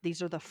are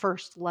the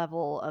first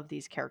level of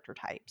these character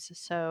types.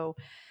 So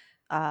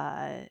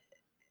uh,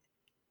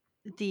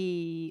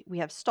 we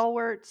have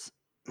stalwarts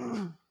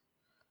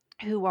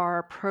who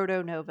are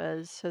proto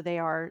novas. So they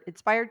are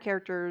inspired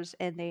characters,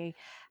 and they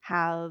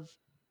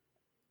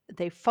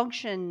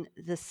function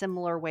the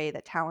similar way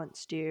that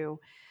talents do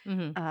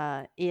Hmm.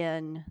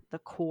 in the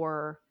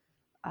core.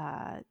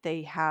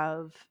 They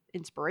have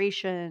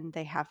inspiration,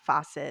 they have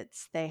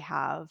facets, they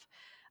have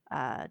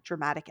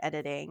dramatic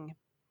editing,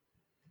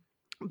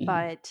 Hmm.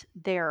 but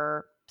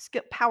they're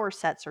power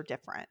sets are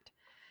different,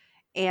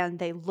 and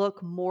they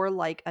look more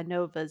like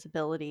Anova's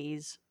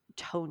abilities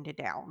toned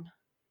down.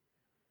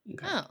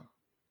 Okay. Oh.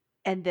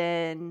 And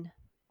then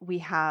we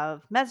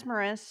have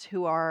Mesmerists,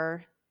 who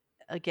are,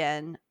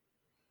 again,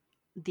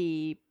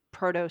 the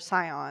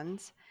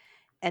proto-scions,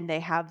 and they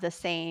have the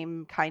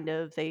same kind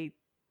of the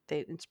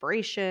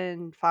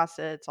inspiration,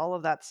 faucets, all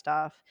of that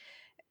stuff,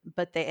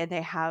 but they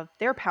have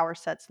their power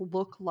sets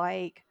look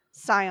like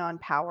scion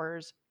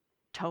powers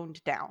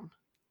toned down.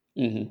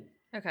 Mm-hmm.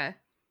 Okay.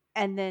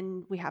 And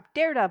then we have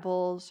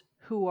daredevils,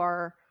 who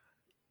are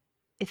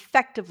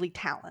effectively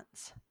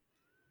talents.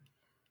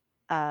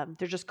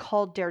 They're just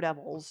called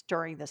daredevils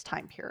during this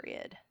time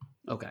period.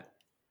 Okay.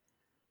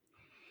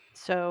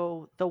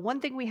 So the one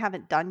thing we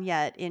haven't done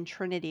yet in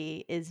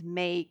Trinity is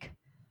make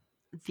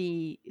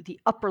the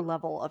upper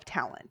level of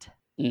talent.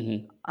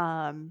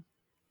 Mm-hmm.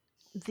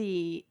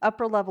 The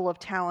upper level of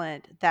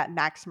talent that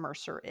Max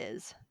Mercer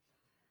is.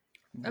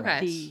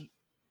 Okay.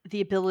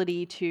 The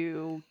ability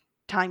to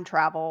time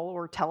travel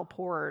or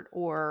teleport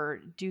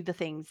or do the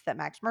things that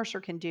Max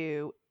Mercer can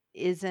do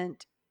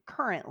isn't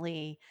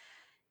currently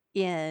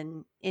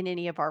in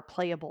any of our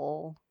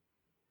playable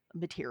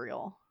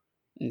material.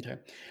 Okay.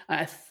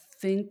 I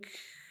think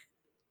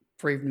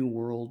Brave New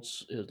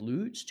Worlds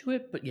alludes to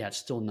it, but yeah, it's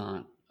still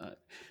not.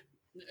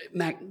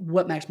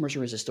 What Max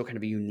Mercer is still kind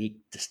of a unique,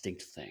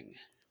 distinct thing.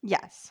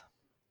 Yes.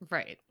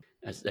 Right.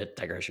 As a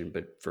digression,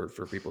 but for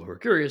people who are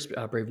curious,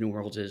 Brave New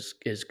Worlds is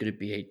going to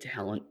be a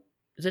talent.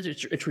 It's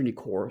a Trinity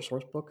Core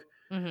source book,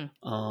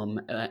 Mm-hmm.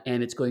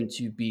 And it's going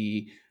to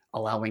be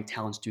allowing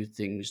talents to do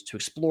things to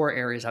explore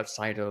areas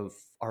outside of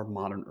our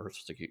modern Earth.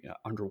 So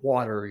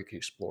underwater, you can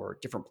explore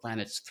different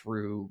planets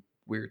through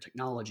weird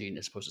technology, and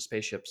as opposed to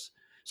spaceships,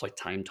 it's like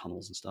time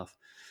tunnels and stuff.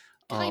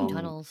 Time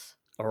tunnels.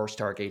 Or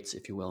stargates,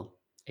 if you will,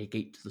 a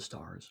gate to the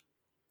stars.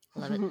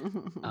 Love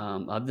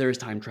it. There is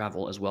time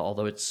travel as well,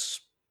 although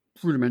it's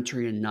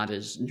rudimentary and not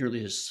as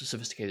nearly as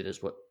sophisticated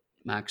as what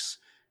Max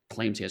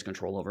claims he has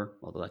control over,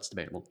 although that's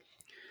debatable.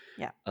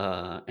 Yeah.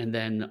 And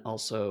then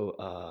also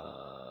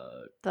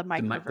the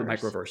microverse. The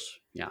microverse.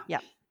 Yeah. Yeah.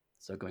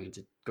 So going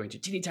to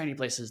teeny tiny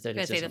places that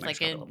I was gonna say exist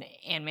that's on like level.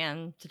 an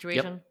Ant-Man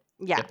situation.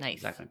 Yeah. Yep, Nice.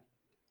 exactly.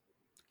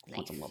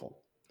 Quantum Nice. level.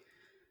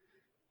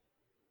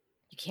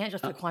 You can't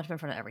just put quantum in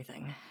front of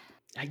everything.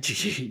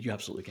 You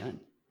absolutely can.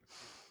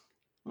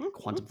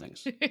 Quantum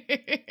things.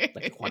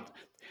 Like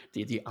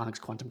the Onyx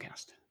Quantum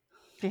Cast.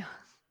 Yeah.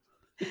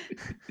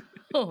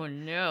 Oh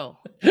no.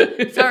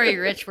 Sorry,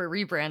 Rich, we're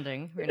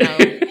rebranding. We're now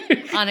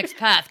Onyx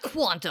Path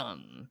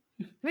Quantum.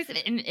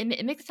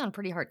 It makes it sound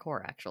pretty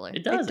hardcore, actually.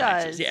 It does,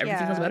 actually. See,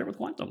 everything does yeah. better with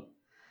quantum.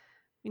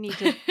 We need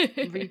to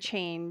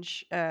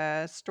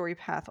rechange Story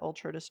Path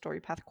Ultra to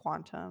Story Path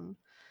Quantum.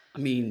 I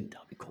mean, that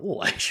would be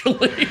cool,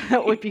 actually.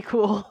 That would be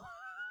cool.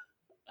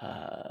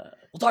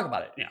 We'll talk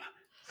about it. Yeah.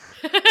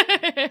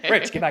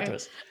 Rich, get back to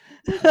us.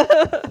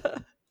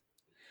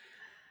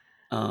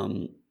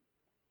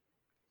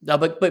 No,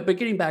 but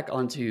getting back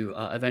onto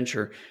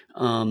Adventure,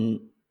 although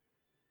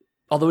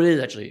it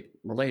is actually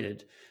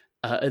related,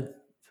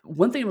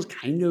 one thing that was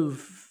kind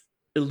of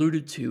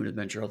alluded to in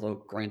Adventure, although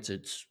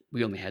granted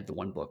we only had the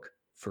one book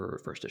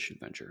for first issue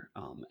Adventure,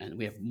 and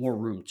we have more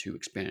room to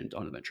expand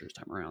on Adventure this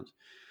time around,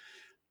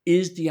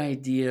 is the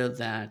idea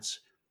that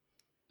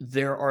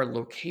there are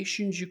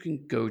locations you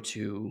can go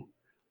to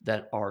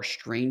that are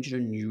strange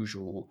and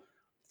unusual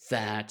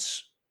that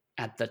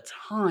at the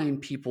time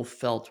people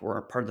felt were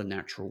a part of the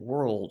natural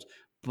world,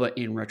 but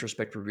in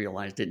retrospect we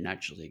realized didn't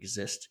actually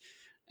exist.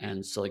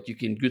 And so like you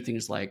can do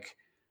things like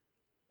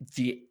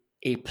the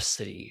Ape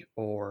City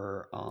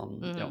or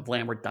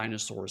land where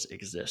dinosaurs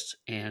exist,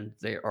 and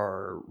they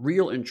are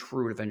real and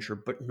true adventure,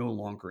 but no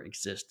longer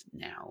exist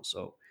now.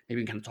 So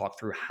maybe we can kind of talk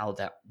through how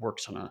that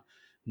works on a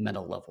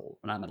meta level,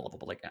 not meta level,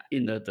 but like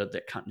in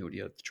the continuity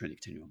of the Trinity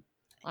Continuum.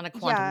 On a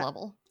quantum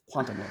level.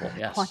 Quantum level,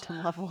 yes.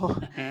 Quantum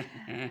level.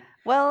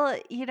 Well,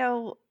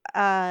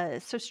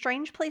 so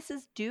strange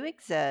places do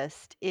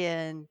exist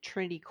in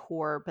Trinity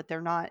Core, but they're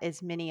not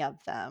as many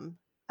of them.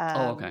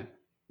 Okay.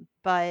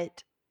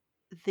 But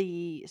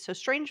so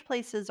strange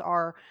places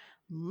are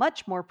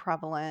much more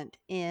prevalent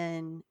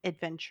in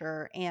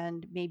Adventure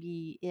and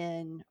maybe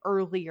in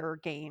earlier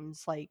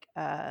games, like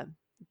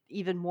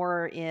even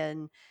more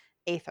in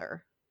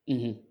Aether,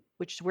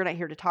 which we're not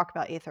here to talk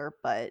about Aether,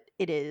 but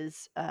it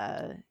is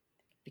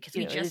because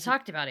we just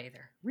talked about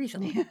Aether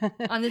recently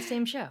on this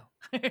same show.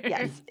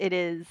 Yes, it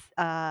is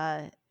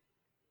part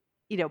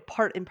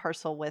and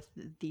parcel with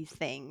these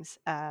things,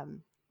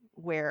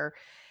 where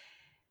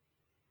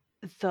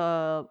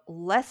the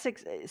less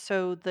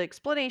so the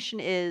explanation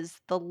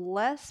is the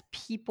less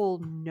people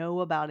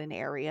know about an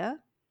area,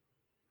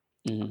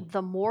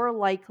 the more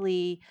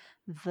likely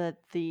that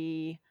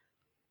the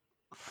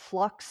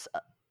flux,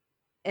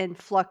 and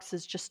flux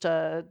is just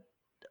a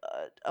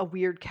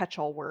weird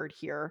catch-all word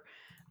here,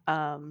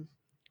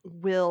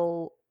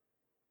 will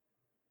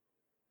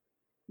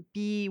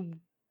be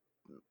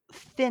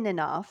thin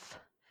enough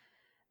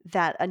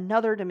that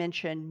another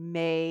dimension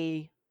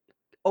may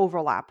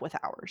overlap with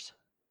ours.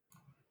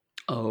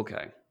 Oh,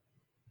 okay.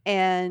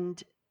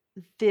 And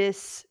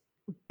this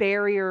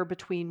barrier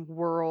between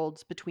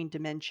worlds, between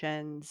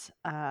dimensions,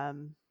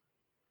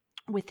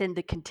 within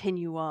the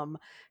continuum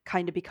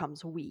kind of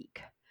becomes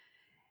weak.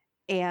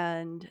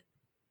 And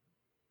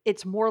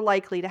it's more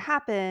likely to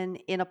happen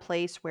in a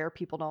place where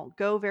people don't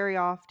go very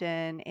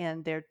often,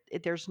 and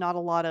there's not a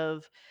lot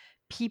of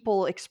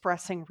people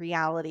expressing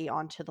reality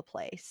onto the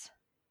place.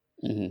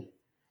 Hmm.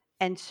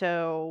 And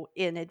so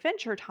in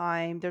Adventure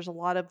Time, there's a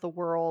lot of the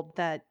world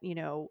that,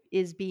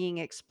 is being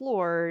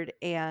explored,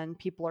 and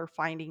people are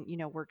finding,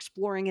 we're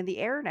exploring in the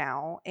air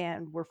now,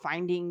 and we're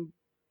finding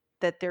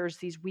that there's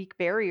these weak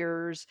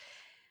barriers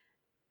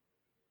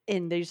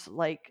in these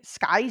like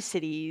sky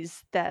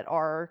cities that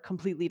are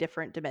completely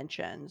different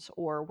dimensions.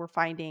 Or we're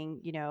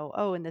finding,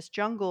 oh, in this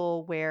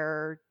jungle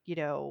where,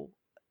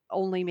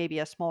 only maybe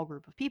a small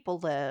group of people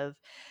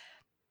live,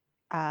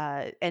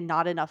 and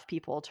not enough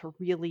people to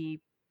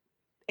really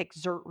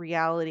exert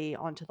reality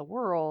onto the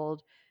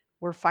world,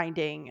 we're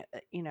finding,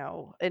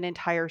 an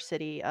entire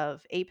city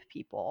of ape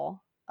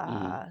people,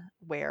 Hmm.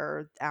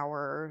 where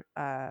our,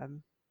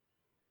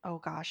 oh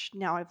gosh,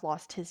 now I've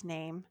lost his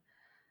name.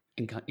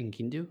 In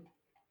Kindu?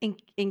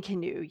 In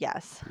Canoe,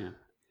 yes, Yeah.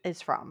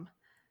 is from.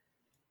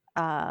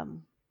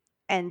 Um,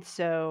 and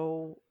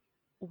so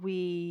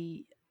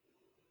we,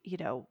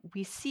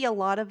 we see a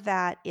lot of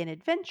that in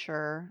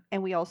Adventure,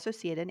 and we also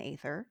see it in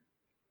Aether,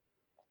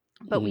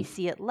 but we Hmm.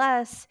 see it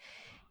less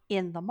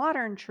in the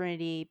modern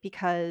Trinity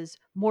because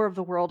more of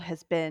the world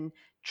has been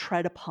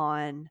tread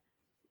upon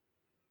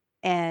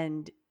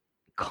and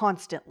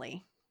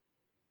constantly.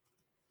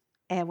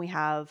 And we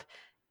have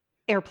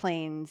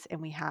airplanes,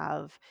 and we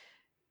have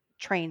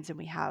trains, and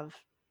we have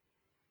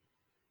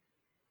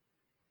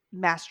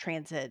mass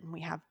transit, and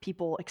we have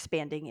people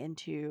expanding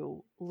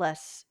into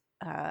less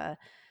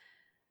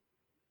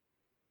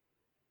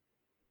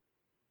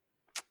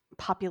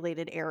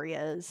populated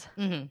areas.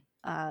 Hmm.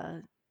 Uh,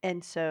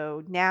 and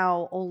so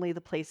now only the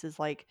places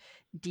like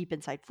deep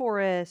inside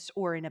forests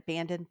or in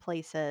abandoned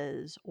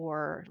places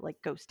or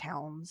like ghost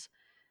towns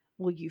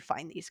will you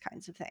find these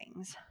kinds of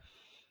things.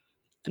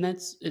 And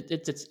it's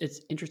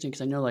interesting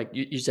because I know, like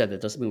you said,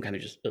 that does something kind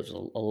of just, there's a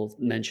little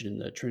mention in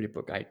the Trinity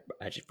book. I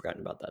actually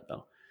forgotten about that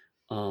though.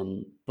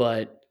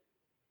 But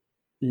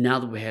now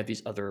that we have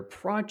these other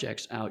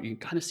projects out, you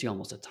kind of see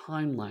almost a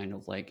timeline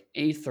of like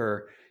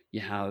Aether. You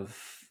have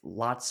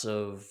lots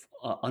of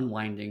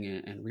unwinding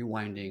and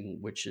rewinding,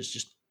 which is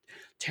just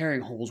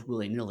tearing holes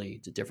willy nilly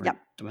to different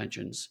Yep.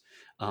 dimensions.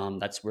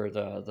 That's where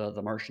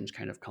the Martians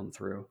kind of come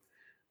through,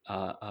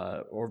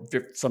 or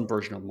some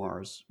version of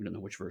Mars. We don't know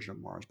which version of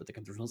Mars, but they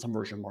come through some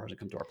version of Mars and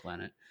come to our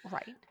planet.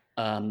 Right.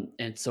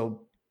 And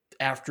so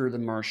after the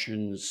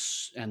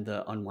Martians and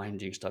the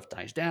unwinding stuff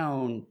dies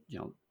down,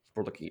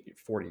 we're looking at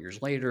 40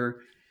 years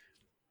later,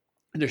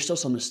 and there's still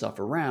some of the stuff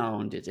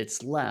around.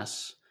 It's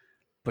less,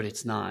 but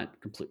it's not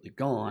completely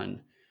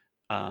gone.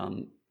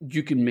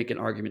 You can make an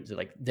argument that,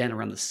 like, then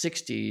around the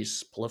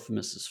 60s,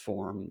 Polyphemus is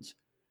formed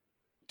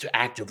to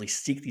actively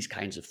seek these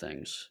kinds of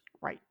things,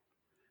 Right.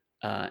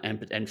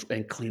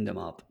 and clean them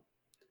up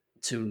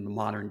to the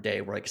modern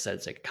day, where, like I said,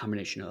 it's like a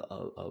combination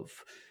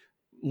of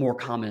more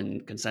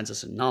common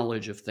consensus and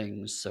knowledge of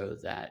things, so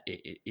that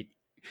it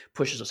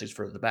pushes those things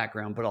further to the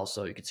background. But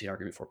also, you could see an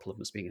argument for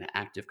Polyphemus being an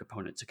active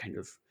component to kind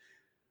of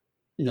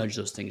nudge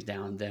those things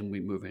down. Then we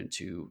move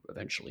into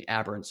eventually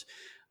Aberrant,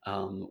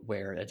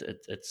 where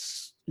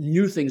it's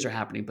new things are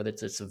happening, but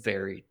it's a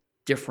very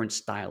different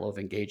style of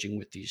engaging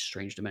with these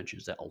strange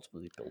dimensions that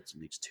ultimately builds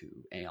and leads to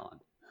Aeon.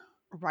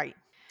 Right.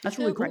 That's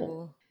really So Right. cool.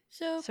 cool.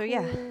 So So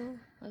yeah. cool.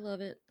 I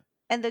love it.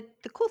 And the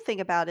cool thing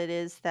about it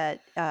is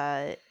that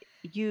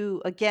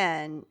you,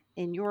 again,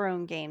 in your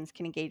own games,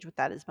 can engage with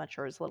that as much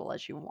or as little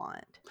as you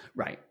want.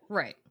 Right.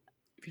 Right.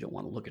 If you don't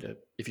want to look at it,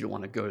 if you don't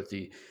want to go to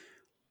the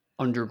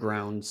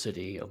underground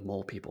city of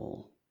mole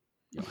people,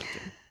 you don't have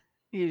to.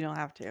 You don't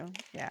have to.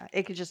 Yeah.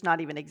 It could just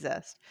not even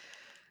exist.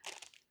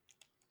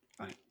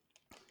 Right.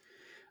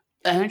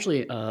 And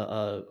actually,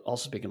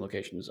 also speaking of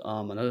locations,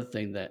 another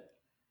thing that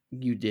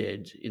you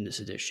did in this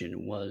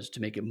edition was to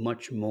make it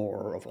much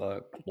more of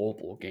a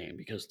global game,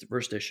 because the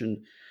first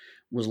edition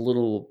was a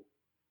little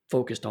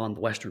focused on the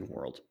Western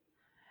world.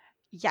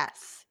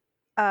 Yes.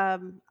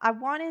 I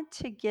wanted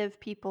to give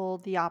people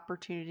the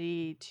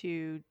opportunity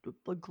to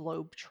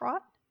globe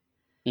trot.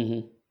 Hmm.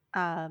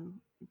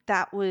 Um,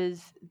 that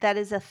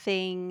is a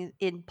thing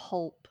in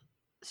pulp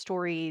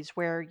stories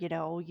where,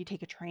 you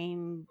take a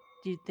train,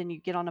 then you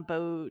get on a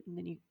boat, and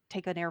then you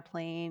take an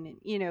airplane,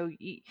 and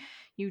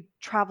you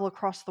travel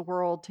across the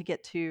world to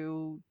get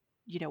to,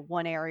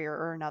 one area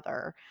or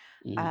another.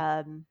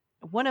 Hmm.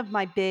 One of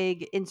my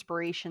big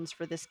inspirations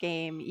for this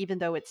game, even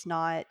though it's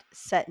not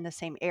set in the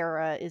same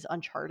era, is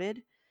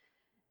Uncharted.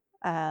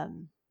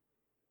 Um,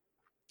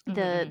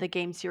 the Hmm. the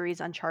game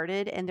series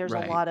Uncharted, and there's a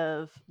Right. lot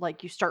of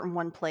like you start in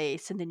one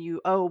place, and then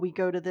we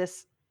go to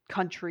this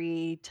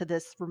country, to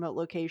this remote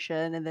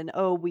location, and then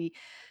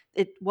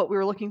what we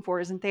were looking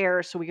for isn't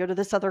there, so we go to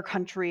this other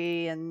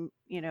country, and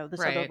this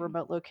other Right.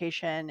 remote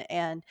location.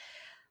 And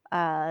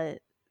uh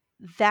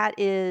that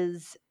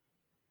is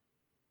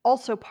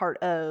also part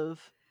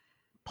of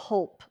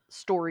pulp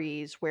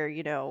stories where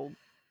you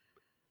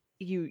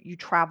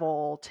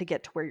travel to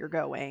get to where you're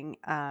going,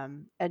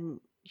 and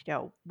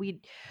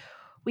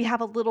we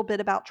have a little bit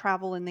about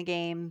travel in the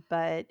game,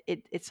 but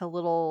it's a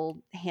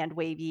little hand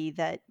wavy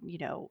that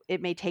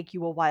it may take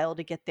you a while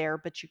to get there,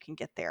 but you can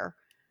get there.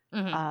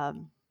 Hmm.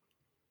 um,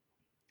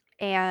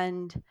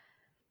 and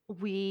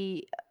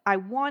I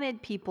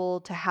wanted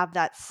people to have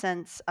that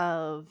sense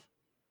of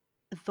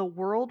the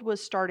world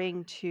was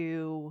starting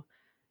to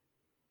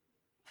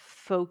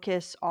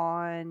focus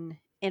on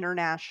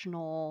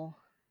international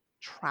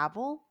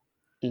travel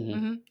Hmm.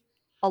 Hmm.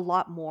 a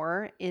lot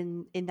more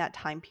in that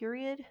time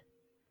period.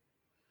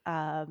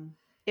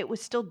 It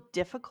was still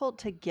difficult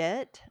to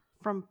get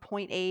from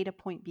point A to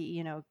point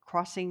B.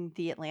 Crossing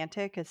the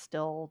Atlantic is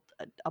still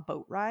a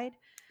boat ride.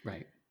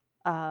 Right.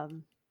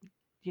 Um,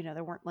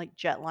 there weren't like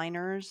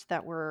jetliners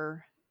that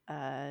were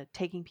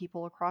taking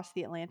people across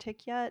the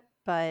Atlantic yet,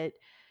 but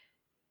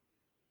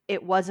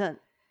it wasn't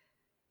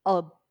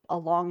a a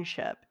long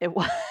ship. It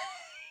was,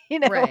 you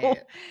know,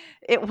 Right.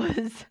 it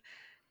was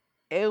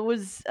it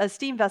was a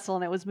steam vessel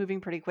and it was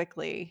moving pretty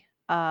quickly.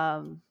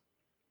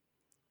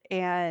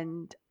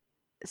 And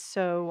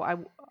so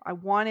I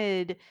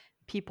wanted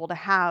people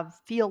to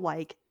feel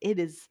like it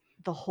is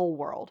the whole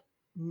world,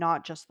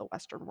 not just the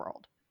Western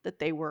world that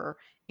they were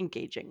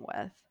engaging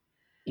with.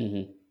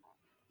 Hmm.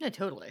 Yeah,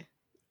 totally.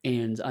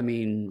 And I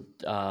mean,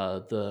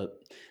 the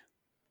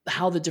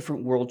how the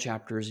different world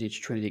chapters in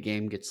each Trinity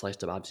game get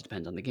sliced up obviously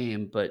depends on the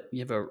game, but you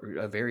have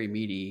a very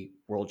meaty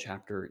world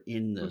chapter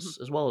in Hmm. this,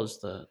 as well as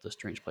the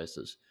strange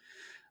places.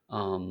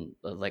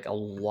 Like a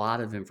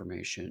lot of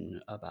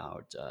information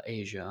about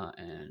Asia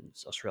and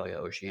Australia,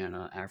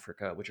 Oceania,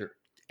 Africa, which are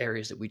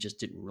areas that we just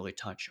didn't really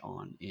touch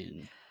on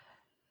in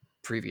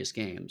previous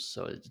games.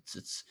 So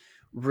it's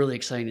really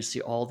exciting to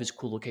see all these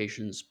cool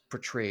locations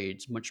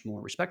portrayed much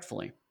more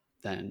respectfully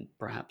than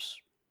perhaps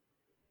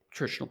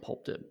traditional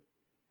pulp did.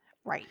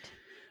 Right.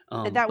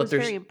 That But was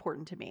very there's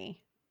important to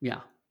me.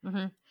 yeah.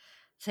 Hmm.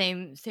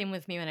 Same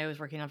with me when I was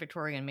working on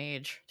Victorian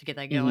Mage to get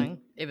that Hmm.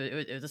 going. It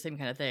was the same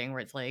kind of thing where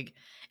it's like,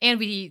 and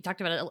we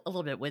talked about it a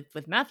little bit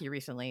with Matthew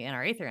recently in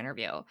our Aether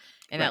interview,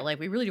 and that Right. like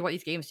we really do want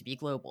these games to be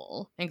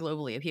global and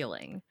globally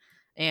appealing,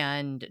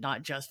 and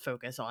not just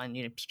focus on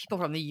people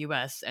from the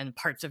U.S. and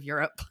parts of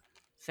Europe.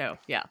 So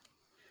yeah.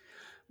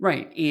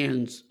 Right.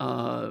 And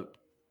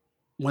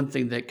one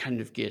thing that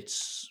kind of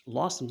gets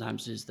lost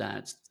sometimes is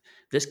that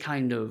this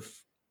kind of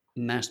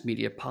mass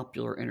media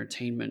popular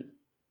entertainment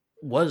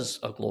was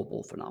a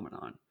global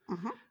phenomenon.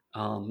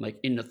 Hmm. Like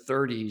in the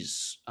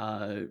 30s,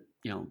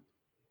 you know,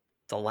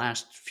 the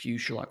last few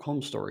Sherlock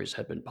Holmes stories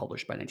had been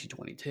published by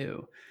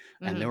 1922,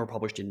 and they Hmm. were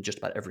published in just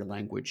about every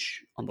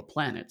language on the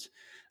planet.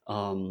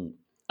 Um,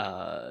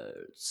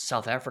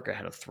 South Africa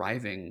had a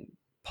thriving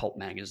pulp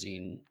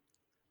magazine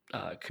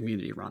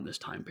community around this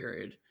time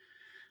period.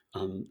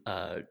 You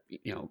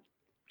know,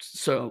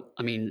 so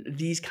I mean,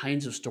 these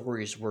kinds of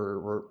stories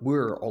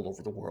were all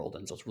over the world,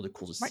 and so it's really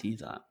cool to Right. see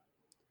that.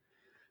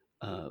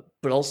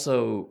 But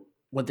also,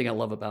 one thing I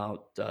love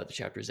about the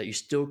chapter is that you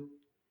still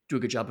do a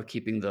good job of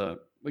keeping you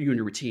and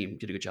your team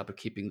did a good job of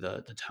keeping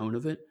the tone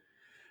of it.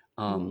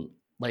 Hmm.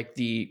 Like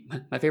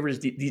my favorite is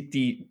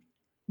the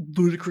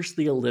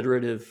ludicrously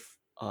alliterative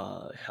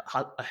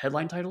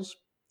headline titles,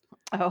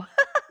 Oh.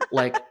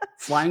 like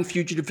 "Flying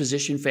Fugitive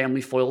Physician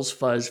Family Foils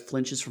Fuzz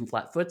Flinches from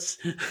Flatfoots."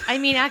 I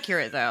mean,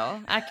 accurate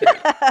though,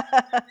 accurate.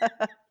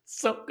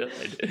 So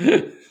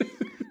good.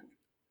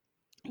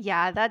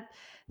 Yeah,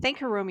 thank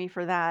Hiromi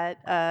for that.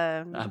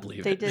 I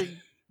believe They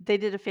it.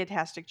 did a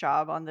fantastic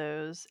job on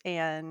those,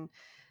 and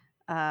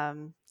I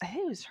think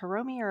it was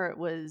Hiromi or it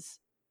was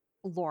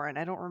Lauren.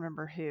 I don't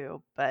remember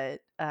who,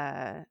 but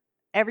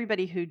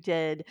everybody who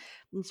did.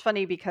 It's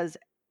funny because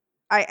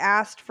I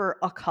asked for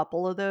a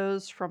couple of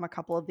those from a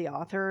couple of the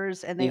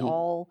authors, and they Hmm.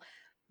 all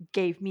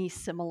gave me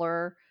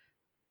similar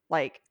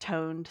like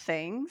toned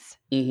things,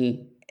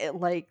 Hmm.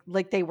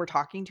 like they were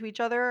talking to each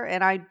other,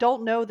 and I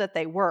don't know that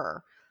they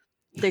were.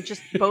 They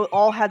just both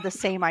all had the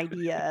same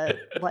idea,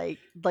 like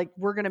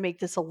we're gonna make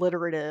this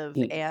alliterative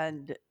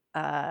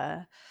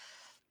uh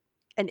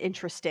and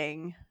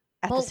interesting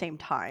at the Well, same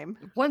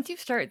time. once you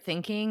start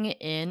thinking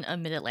in a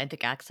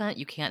mid-Atlantic accent,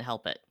 you can't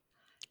help it.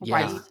 You Yeah.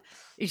 Right. just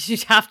you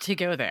just have to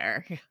go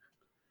there.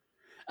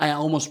 I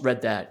almost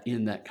read that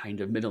in that kind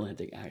of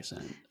mid-Atlantic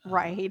accent.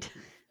 Right.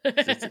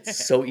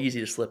 It's so easy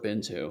to slip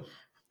into.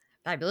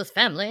 Fabulous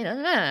family.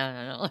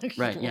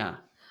 Right, yeah.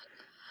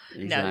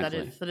 No, that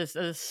is Exactly. that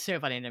is so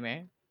funny to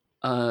me.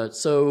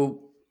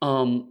 So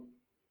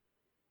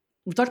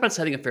we've talked about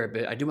setting a fair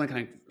bit. I do want to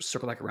kind of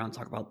circle back around and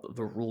talk about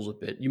the rules a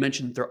bit. You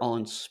mentioned they're all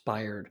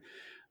inspired.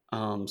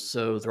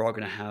 So they're all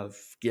going to have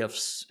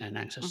gifts and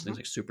access to Hmm. things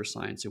like super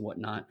science and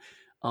whatnot.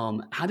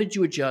 How did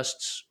you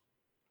adjust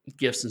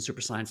gifts and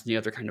super science and the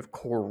other kind of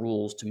core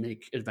rules to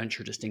make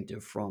adventure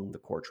distinctive from the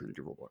core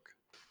Trinity rulebook?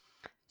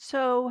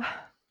 So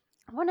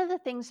one of the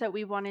things that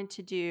we wanted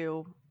to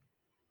do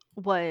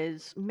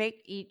was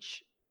make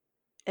each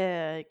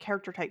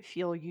character type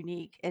feel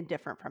unique and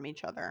different from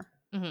each other.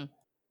 Hmm.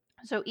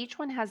 So each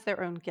one has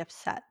their own gift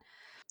set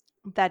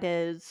that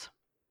is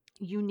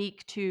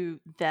unique to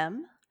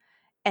them,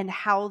 and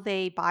how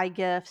they buy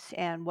gifts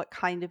and what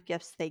kind of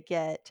gifts they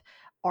get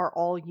are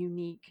all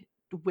unique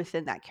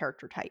within that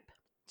character type.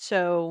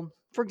 So,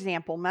 for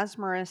example,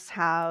 mesmerists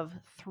have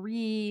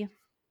 3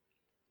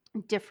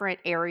 different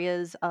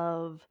areas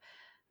of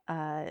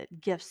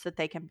gifts that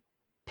they can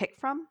pick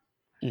from,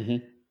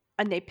 Mm-hmm.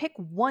 and they pick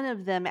one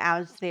of them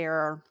as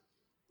their,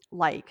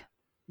 like,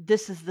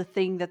 this is the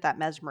thing that that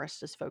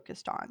mesmerist is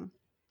focused on.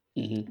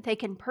 Mm-hmm. They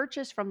can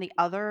purchase from the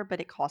other, but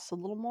it costs a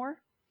little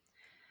more.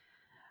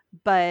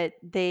 But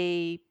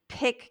they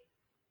pick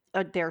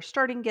their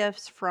starting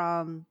gifts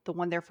from the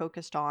one they're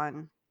focused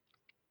on,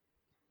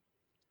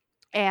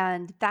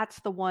 and that's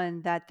the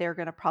one that they're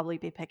going to probably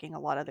be picking a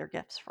lot of their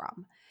gifts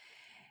from.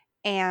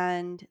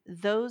 And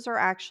those are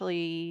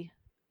actually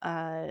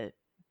uh,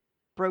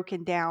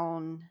 broken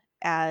down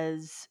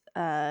as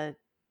I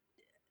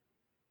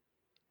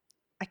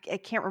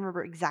can't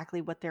remember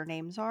exactly what their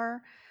names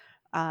are,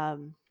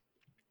 um,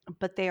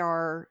 but they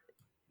are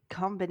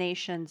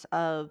combinations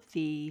of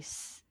the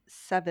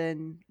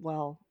 7,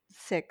 well,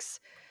 6,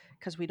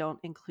 because we don't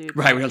include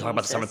Right. We don't talk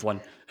about the seventh quantikinesis.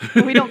 one.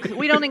 We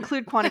don't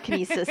include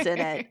quantikinesis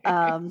in it.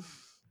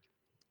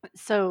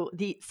 So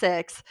the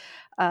 6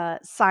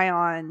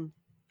 scion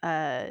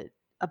uh,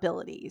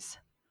 abilities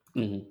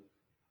Mm-hmm.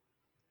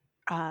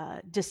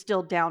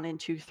 distilled down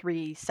into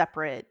 3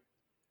 separate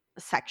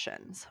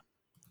sections.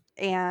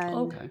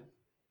 And Okay.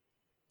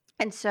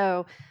 and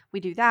so we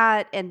do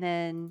that, and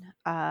then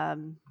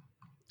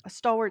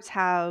stalwarts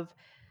have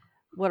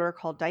what are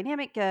called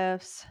dynamic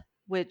gifts,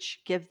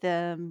 which give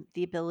them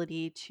the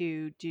ability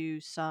to do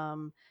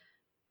some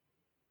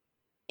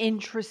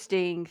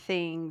interesting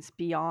things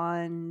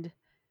beyond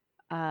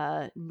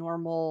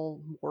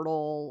normal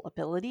mortal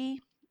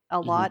ability. A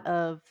lot Mm-hmm.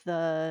 of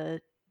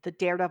the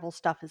daredevil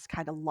stuff is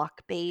kind of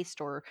luck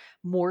based or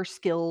more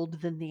skilled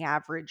than the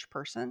average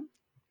person.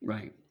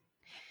 Right.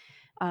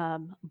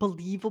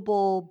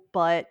 Believable,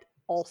 but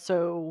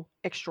also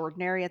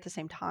extraordinary at the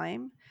same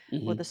time.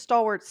 Where the Mm-hmm.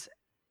 stalwarts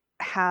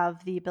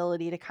have the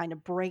ability to kind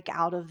of break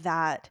out of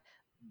that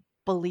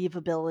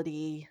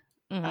believability.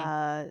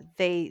 Hmm.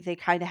 They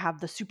kind of have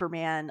the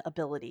Superman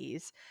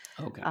abilities.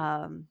 Okay.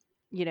 Um,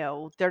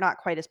 they're not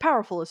quite as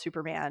powerful as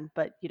Superman,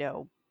 but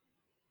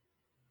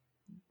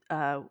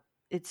uh,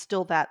 it's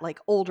still that like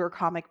older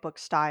comic book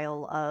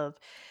style of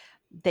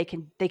they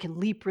can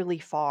leap really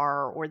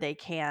far, or they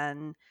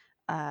can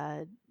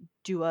uh,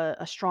 do a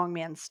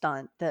strongman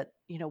stunt that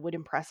would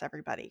impress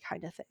everybody,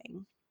 kind of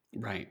thing.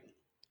 Right.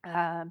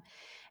 Um,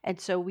 and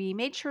so we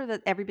made sure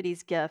that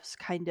everybody's gifts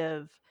kind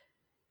of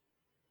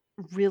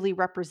really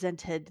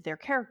represented their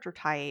character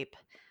type.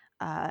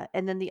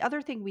 And then the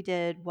other thing we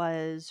did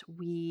was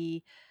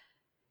we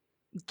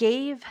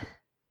gave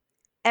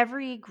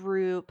every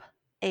group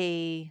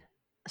a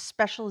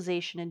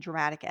specialization in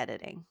dramatic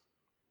editing.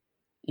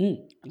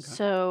 Okay.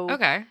 So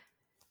Okay.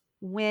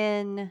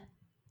 when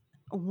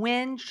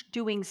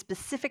doing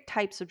specific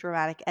types of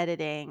dramatic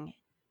editing,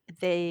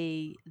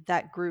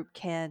 that group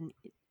can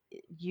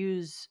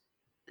use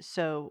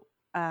so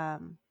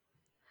um,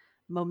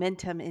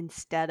 momentum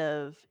instead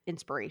of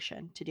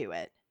inspiration to do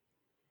it.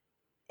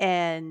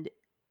 And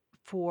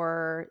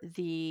for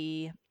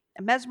the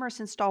mesmerists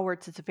and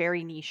stalwarts, it's a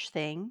very niche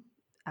thing.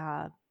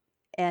 Uh,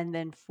 and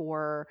then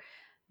for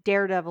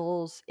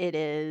daredevils, it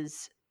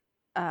is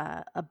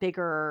a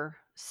bigger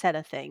set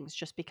of things,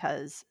 just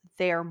because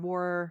they are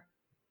more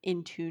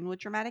in tune with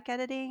dramatic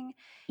editing,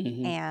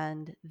 Mm-hmm.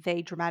 and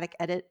they dramatic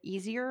edit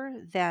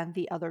easier than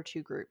the other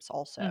 2 groups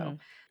also.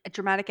 Hmm.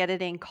 Dramatic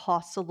editing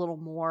costs a little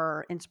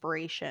more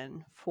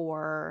inspiration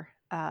for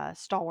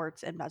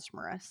stalwarts and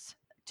mesmerists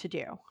to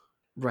do.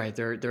 Right.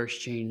 They're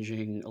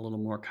exchanging a little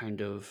more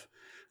kind of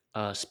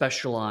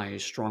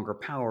specialized, stronger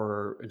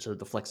power instead of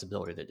the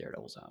flexibility that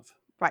daredevils have.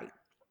 Right.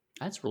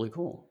 That's really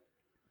cool.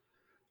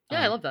 Yeah,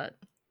 I Um, love that.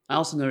 I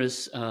also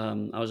noticed I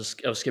was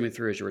skimming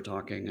through as you were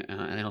talking,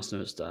 and I also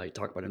noticed you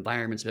talk about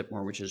environments a bit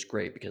more, which is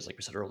great because, like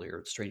we said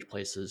earlier, strange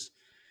places.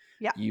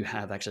 Yeah. You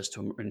have access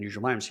to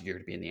unusual environments. You're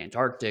going to be in the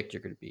Antarctic,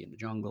 you're going to be in the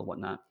jungle,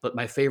 whatnot. But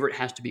my favorite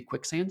has to be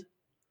quicksand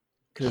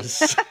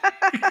because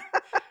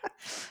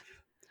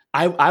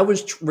I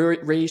was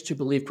raised to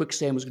believe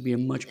quicksand was going to be a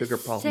much bigger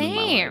problem in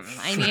my Same.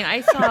 I life. mean,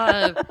 I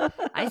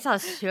saw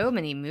so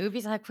many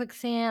movies on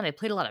quicksand. I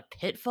played a lot of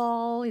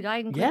Pitfall. He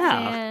died in Yeah.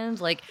 quicksand.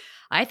 Like,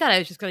 I thought I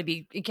was just going to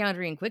be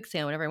encountering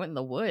quicksand whenever I went in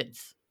the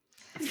woods.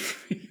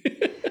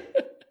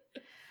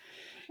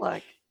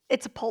 Look,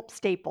 it's a pulp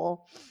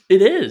staple.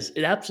 It is.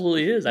 It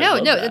absolutely is. I No,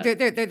 love no,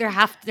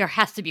 that. there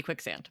has to be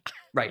quicksand.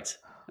 Right.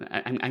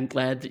 I'm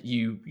glad that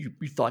you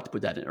thought to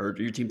put that in, or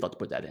your team thought to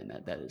put that in.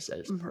 That is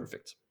Mhm.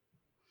 perfect.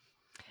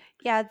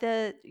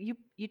 Yeah,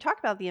 you talk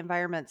about the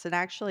environments, and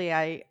actually,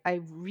 I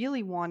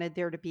really wanted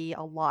there to be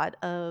a lot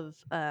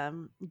of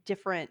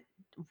different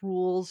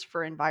rules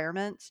for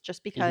environments,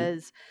 just Hmm.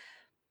 because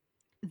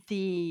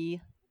the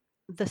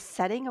the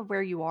setting of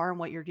where you are and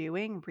what you're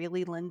doing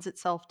really lends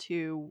itself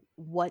to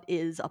what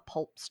is a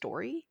pulp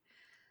story.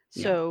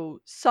 Yeah.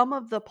 So some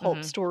of the pulp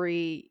Mhm.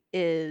 story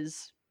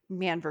is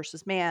man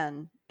versus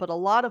man, but a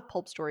lot of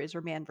pulp stories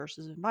are man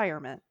versus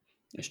environment.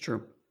 It's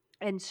true.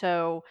 And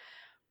so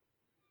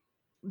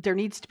there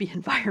needs to be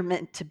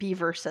environment to be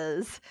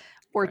versus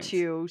or Right.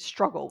 to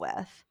struggle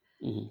with.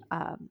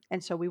 Hmm.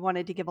 And so we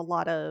wanted to give a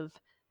lot of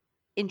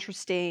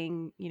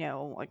interesting,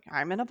 like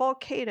I'm in a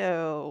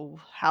volcano.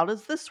 How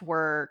does this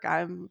work?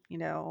 I'm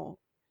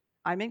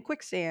in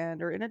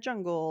quicksand or in a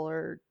jungle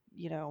or,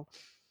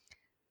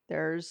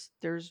 there's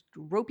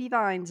ropey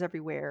vines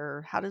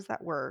everywhere. How does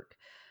that work?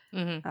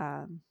 Mhm.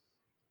 Um,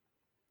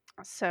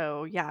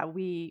 so yeah,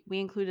 we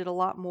included a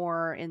lot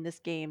more in this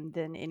game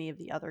than any of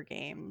the other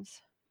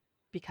games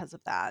because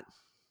of that.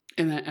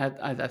 And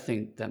I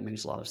think that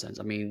makes a lot of sense.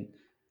 I mean,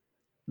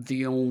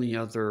 the only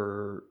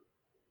other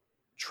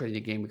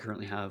trading game we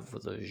currently have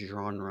with a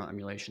genre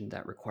emulation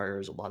that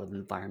requires a lot of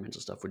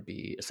environmental stuff would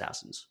be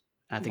Assassins.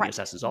 And I think Right.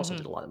 Assassins also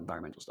did Mhm. a lot of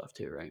environmental stuff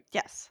too, right?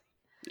 Yes.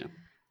 Yeah.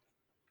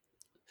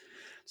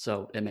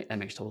 So that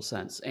makes total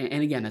sense.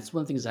 And again, that's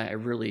one of the things I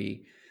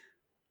really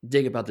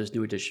dig about this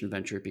new edition of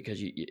Venture because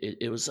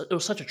it was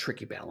such a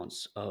tricky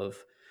balance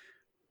of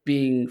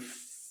being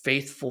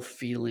faithful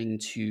feeling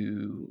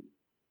to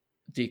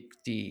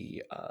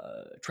the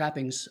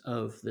trappings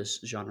of this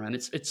genre, and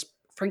it's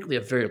frankly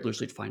a very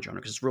loosely defined genre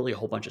because it's really a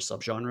whole bunch of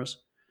subgenres.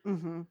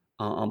 Mm-hmm.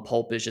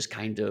 Pulp is just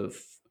kind of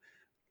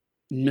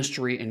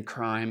mystery and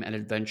crime and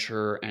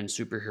adventure and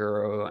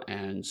superhero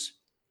and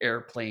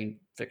airplane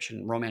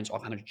fiction, romance, all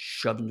kind of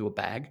shoved into a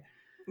bag.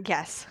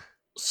 Yes.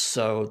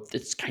 So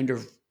it's kind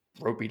of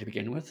ropey to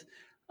begin with.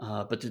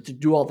 But to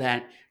do all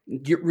that,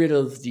 get rid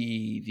of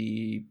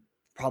the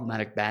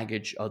problematic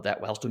baggage of that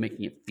while still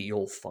making it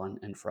feel fun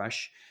and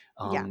fresh.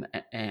 Yeah.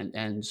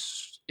 And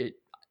it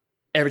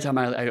every time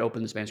I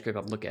open this manuscript,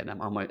 I'm looking at it,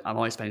 I'm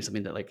always finding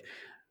something that like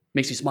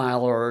makes me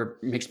smile or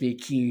makes me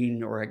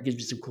keen or it gives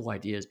me some cool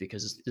ideas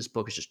because this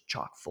book is just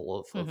chock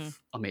full Mhm. of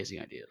amazing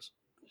ideas.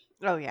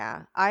 Oh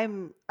yeah.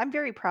 I'm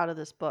very proud of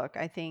this book.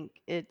 I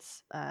think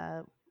it's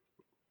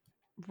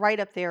right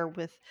up there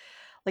with,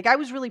 like, I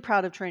was really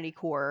proud of Trinity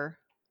Core,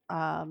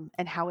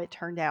 and how it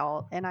turned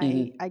out. And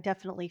I Hmm.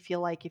 definitely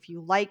feel like if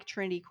you like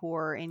Trinity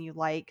Core and you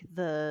like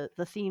the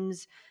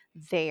themes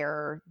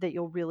there, that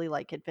you'll really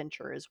like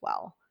Adventure as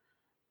well.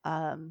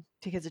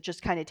 Because it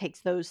just kind of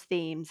takes those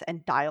themes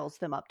and dials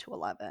them up to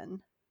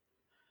 11.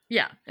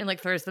 Yeah, and like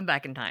throws them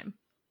back in time,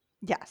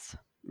 Yes.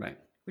 Right.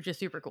 which is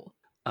super cool.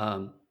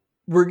 Um,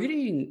 we're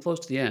getting close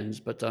to the ends,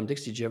 but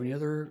Dixie, do you have any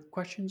other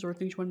questions or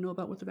things you want to know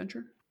about with the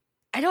venture?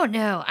 I don't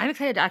know. I'm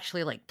excited to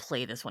actually like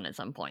play this one at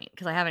some point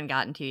because I haven't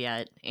gotten to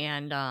yet.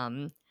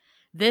 And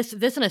this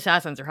and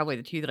Assassins are probably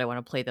the two that I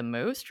want to play the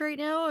most right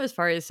now, as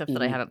far as stuff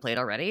that I Hmm. haven't played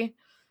already.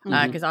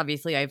 Hmm. Because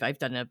obviously I've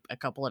done a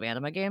couple of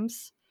anima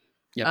games.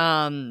 Yep.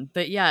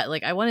 But yeah,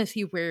 like I want to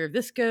see where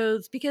this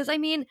goes because I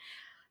mean,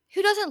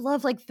 who doesn't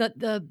love like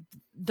the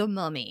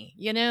Mummy,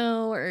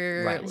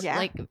 or Right. Yeah.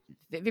 like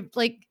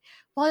like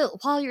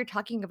while you're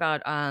talking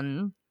about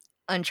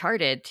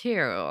Uncharted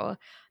too,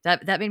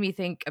 that made me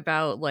think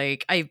about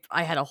like I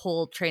had a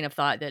whole train of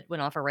thought that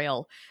went off a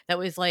rail that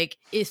was like,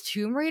 is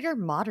Tomb Raider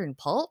modern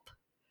pulp?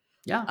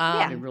 Yeah,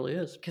 Yeah. it really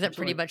is. Because that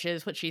pretty Absolutely. much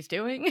is what she's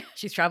doing.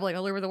 She's traveling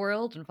all over the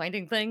world and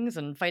finding things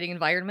and fighting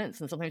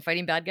environments and sometimes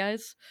fighting bad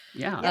guys.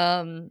 Yeah. Yep.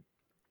 Um,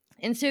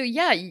 and so,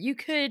 yeah, you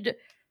could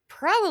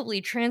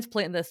probably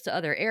transplant this to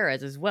other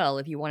eras as well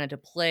if you wanted to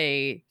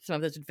play some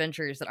of those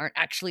adventures that aren't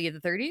actually in the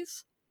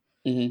 30s.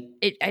 Hmm.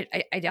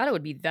 I doubt it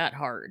would be that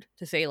hard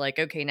to say, like,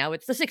 okay, now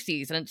it's the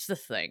 60s and it's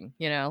this thing,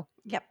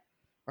 Yep.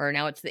 or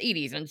now it's the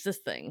 80s and it's this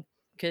thing.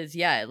 Because,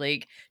 yeah,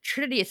 like,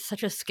 Trinity is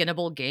such a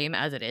skinnable game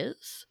as it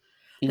is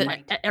that Hmm.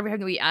 Right. every time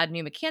that we add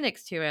new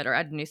mechanics to it or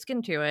add new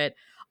skin to it,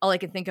 all I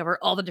can think of are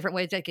all the different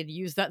ways I could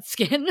use that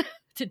skin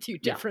to do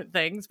Yeah. different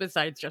things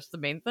besides just the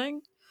main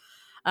thing.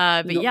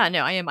 But No, yeah,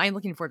 no, I'm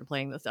looking forward to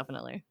playing this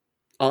definitely.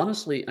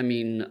 honestly, I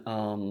mean,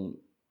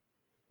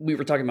 we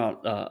were talking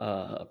about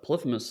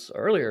Polyphemus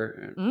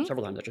earlier, Mhm.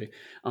 several times actually.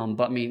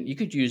 But I mean, you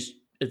could use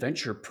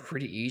adventure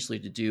pretty easily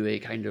to do a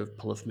kind of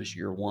Polyphemus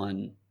Year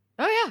One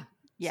Oh yeah,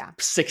 Yeah.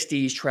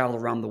 60s travel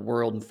around the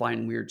world and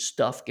find weird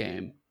stuff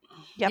game.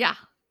 Yep. yeah.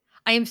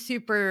 I am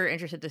super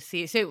interested to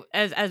see. So,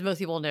 as most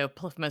people know,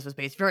 Polyphemus was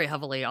based very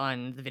heavily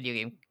on the video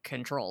game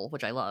Control,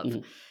 which I love, Hmm.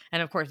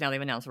 and of course now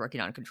they've announced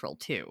working on Control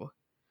 2.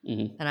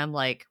 Hmm. And I'm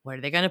like, what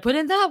are they going to put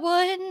in that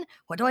one?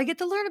 What do I get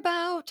to learn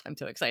about? I'm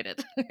so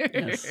excited.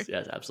 Yes,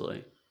 yes,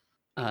 absolutely.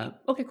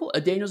 Okay, cool.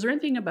 Daniel, is there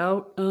anything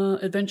about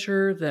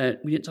adventure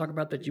that we didn't talk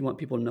about that you want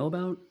people to know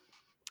about?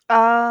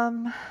 I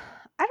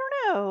don't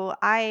know.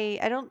 I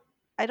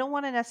don't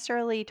want to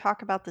necessarily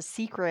talk about the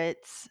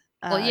secrets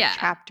Well, yeah.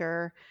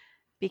 chapter,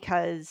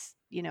 because,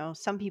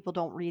 some people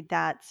don't read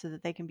that so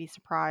that they can be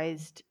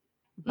surprised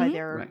by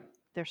Mhm.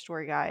 their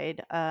story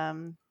guide.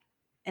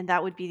 And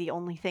that would be the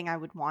only thing I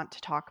would want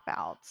to talk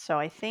about. So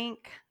I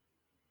think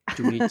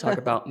Do we need to talk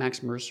about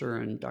Max Mercer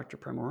and Dr.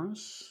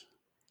 Primoros?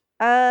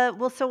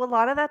 well, so a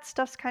lot of that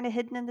stuff's kind of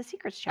hidden in the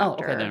secrets Oh,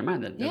 okay, then never chapter.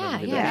 mind. Then Yeah, we'll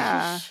leave yeah.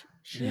 that alone.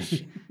 Yeah.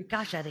 Shush.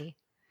 Gosh, Eddie.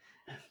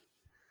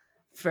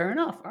 Fair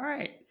enough. All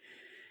right.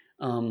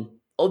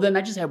 Then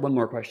I just had one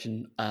more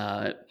question,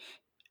 and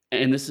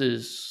this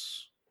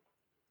is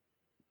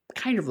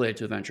kind of related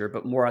to adventure,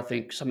 but more I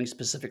think something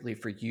specifically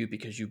for you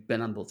because you've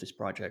been on both these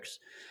projects.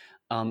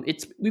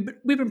 It's we've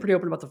been pretty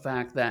open about the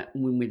fact that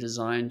when we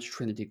designed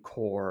Trinity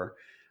Core,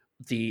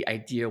 the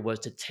idea was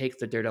to take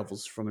the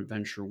Daredevils from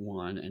Adventure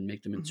One and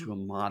make them into Mhm. a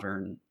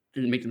modern,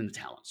 and make them into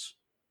Talons.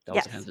 That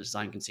was kind of Yes. the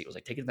design conceit. It was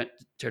like take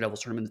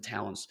Daredevils, turn them into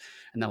Talons,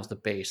 and that was the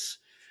base.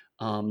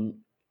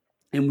 Um,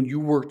 and when you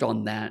worked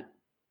on that,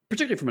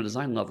 particularly from a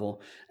design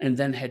level, and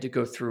then had to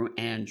go through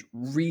and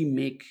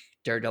remake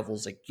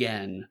Daredevils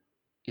again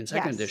in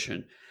second Yes.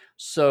 edition.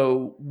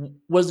 So,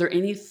 was there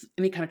any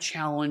kind of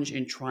challenge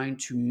in trying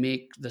to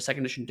make the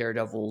second edition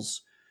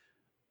Daredevils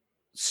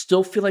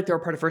still feel like they were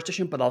part of first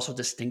edition, but also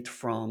distinct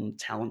from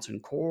Talents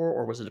and Core,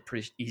 or was it a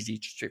pretty easy,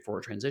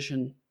 straightforward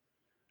transition?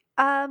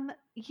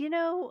 You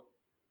know,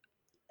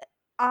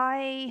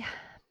 I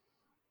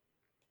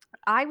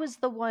I was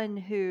the one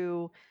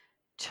who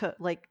took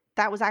like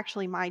that was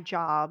actually my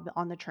job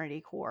on the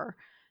Trinity Core.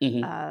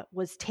 Hmm.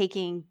 Was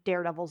taking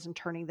daredevils and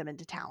turning them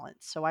into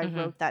talents. So I Hmm.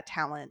 wrote that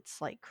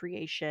talents like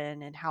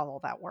creation and how all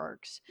that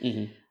works.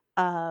 Hmm.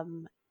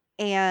 Um,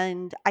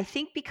 and I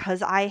think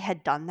because I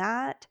had done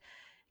that,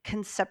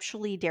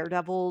 conceptually,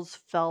 daredevils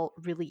felt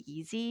really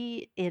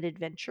easy in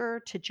adventure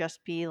to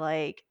just be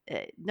like,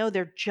 no,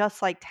 they're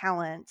just like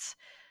talents,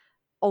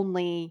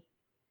 only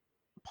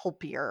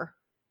pulpier.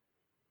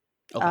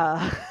 Okay.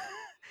 Uh,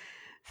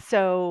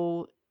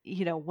 so,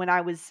 when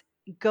I was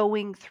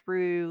going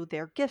through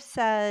their gift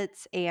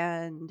sets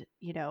and,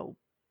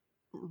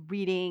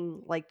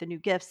 reading like the new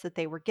gifts that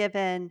they were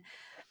given,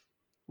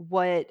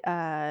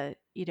 the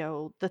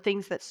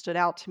things that stood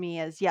out to me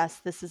as yes,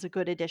 this is a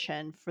good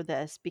addition for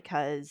this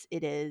because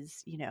it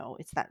is,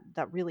 it's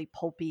that really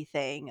pulpy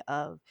thing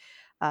of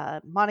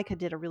Monica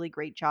did a really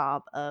great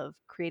job of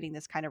creating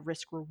this kind of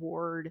risk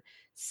reward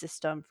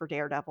system for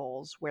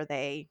daredevils where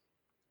they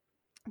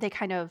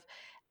kind of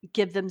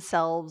give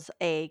themselves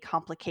a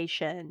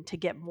complication to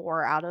get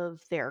more out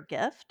of their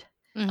gift,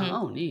 Hmm.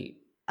 Oh, neat.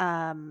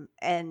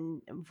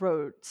 and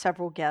wrote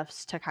several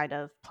gifts to kind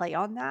of play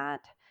on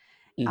that.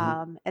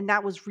 Hmm. And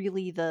that was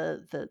really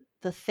the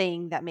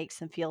thing that makes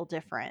them feel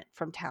different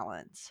from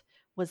talents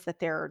was that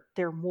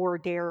they're more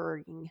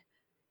daring.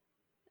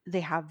 They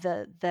have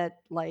that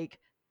like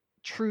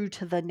true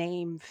to the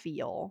name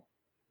feel.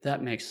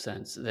 That makes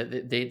sense.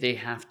 That they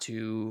have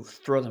to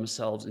throw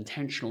themselves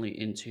intentionally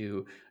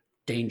into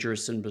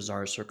dangerous and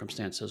bizarre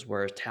circumstances,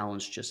 whereas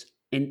talents just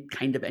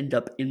kind of end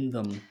up in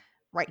them.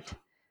 Right.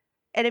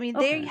 And I mean,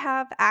 they Okay.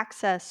 have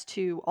access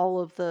to all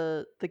of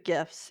the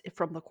gifts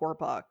from the core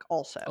book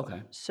also.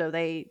 Okay. So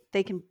they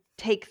can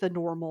take the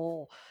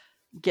normal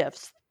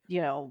gifts,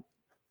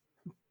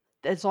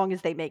 as long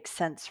as they make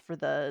sense for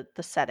the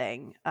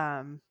setting.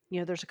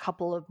 There's a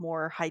couple of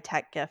more high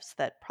tech gifts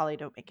that probably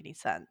don't make any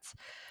sense.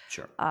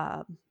 Sure.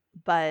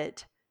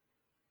 But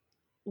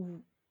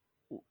w-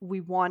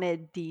 we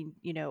wanted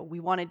we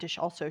wanted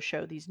to also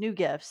show these new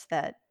gifts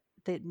that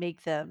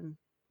make them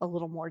a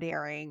little more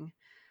daring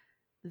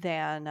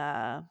than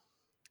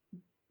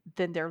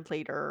their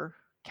later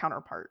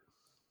counterpart.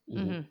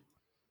 Hmm. Hmm.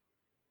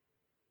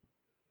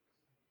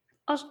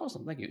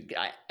 Awesome. Thank you.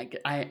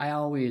 I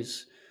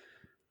always,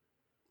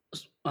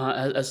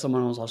 as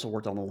someone who's also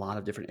worked on a lot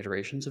of different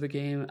iterations of a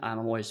game, I'm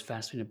always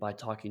fascinated by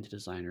talking to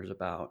designers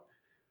about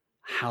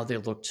how they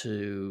look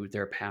to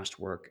their past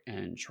work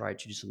and try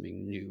to do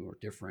something new or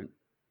different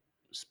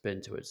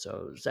spin to it.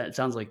 So it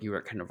sounds like you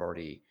were kind of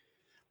already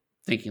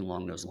thinking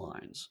along those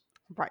lines,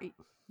 Right.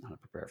 how to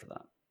prepare for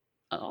that.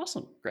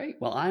 Awesome, great.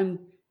 Well,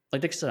 I'm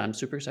like Dick said, I'm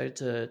super excited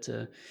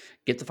to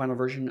get the final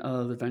version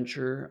of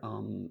Adventure.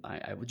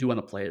 I do want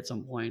to play it at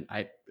some point.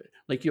 I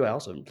like you. I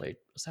also haven't played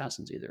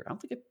Assassins either.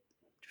 To be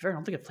fair, I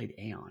don't think I played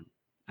Aeon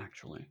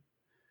actually.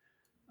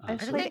 I've I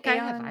So don't played think I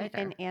have Aeon and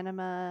either.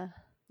 Anima.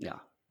 yeah,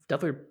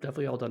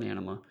 definitely all done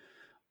Anima.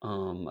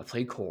 I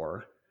played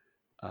Core,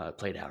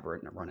 played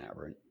Aberrant, and I run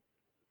Aberrant.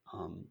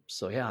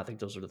 So yeah, I think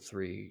those are the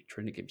three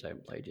Trinity games I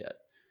haven't played yet.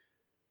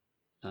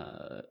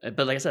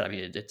 But like I said, I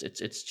mean,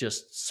 it's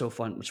just so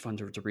fun, much fun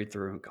to read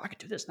through. And go, I could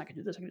do this, and I could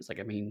do this. I could do this. Like,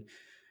 I mean,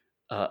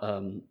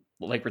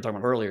 like we are talking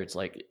about earlier, it's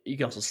like you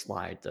can also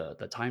slide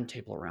the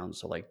timetable around.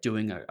 So like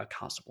doing a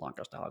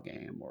Casablanca style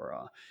game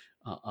or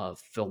a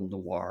film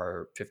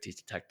noir 50s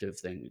detective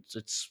thing,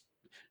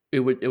 it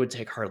would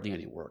take hardly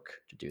any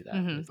work to do that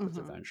Hmm. with Hmm.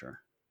 Adventure.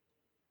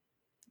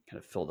 Kind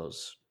of fill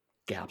those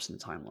gaps in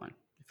the timeline,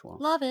 if you will.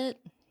 Love it.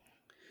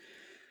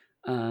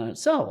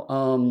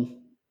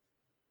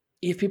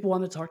 If people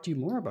want to talk to you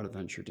more about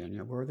Adventure,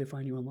 Danielle, where do they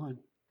find you online?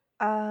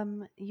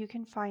 You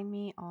can find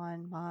me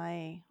on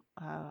my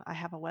I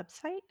have a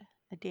website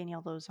at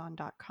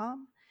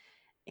daniellelozon.com,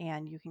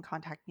 and you can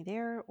contact me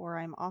there, or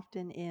I'm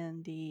often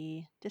in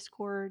the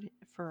Discord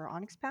for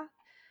Onyx Path.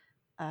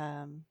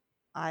 Um,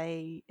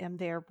 I am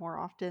there more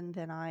often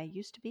than I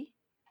used to be,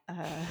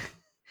 uh,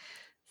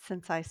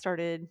 since I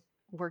started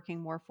working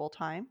more full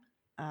time.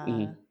 Uh,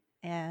 Mhm.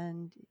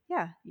 and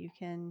yeah, you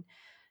can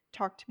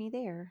talk to me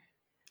there.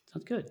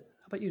 Sounds good.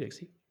 How about you,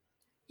 Dixie?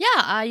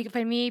 Yeah, you can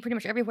find me pretty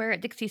much everywhere at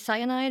Dixie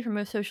Cyanide for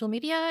most social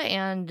media,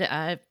 and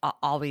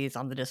always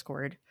on the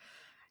Discord.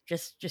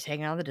 Just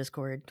hanging out on the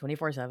Discord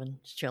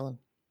 24/7, just chilling.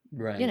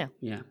 Right.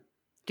 Yeah.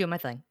 Doing my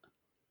thing.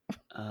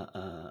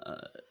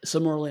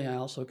 Similarly, I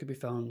also could be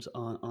found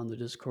on the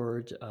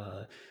Discord,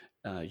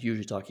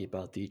 usually talking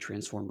about the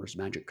Transformers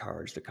Magic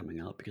cards that are coming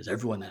out, because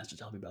everyone has to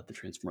tell me about the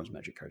Transformers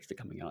Magic cards that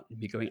are coming out, and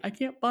me going, I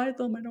can't buy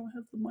them. I don't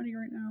have the money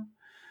right now.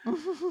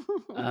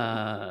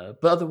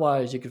 But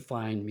otherwise, you can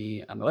find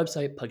me on my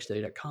website,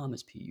 pugsteady.com.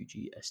 It's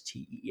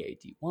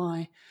PUGSTEADY.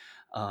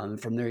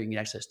 From there, you can get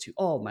access to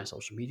all of my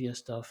social media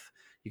stuff.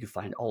 You can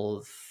find all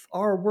of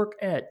our work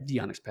at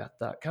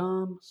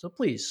theonyxpath.com. So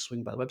please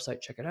swing by the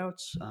website, check it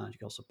out. You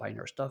can also find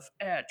our stuff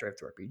at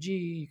Drive2RPG.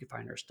 You can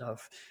find our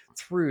stuff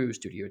through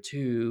Studio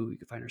 2. You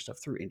can find our stuff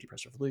through Indie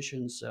Press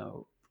Revolution.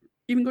 So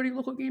even go to your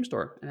local game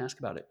store and ask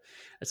about it.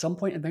 At some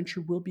point,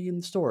 Adventure will be in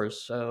the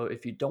stores. So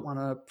if you don't want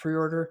to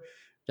pre-order,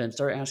 then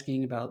start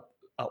asking about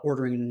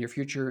ordering in the near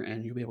future,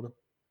 and you'll be able to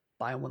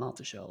buy one off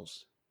the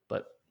shelves.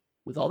 But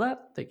with all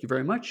that, thank you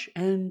very much.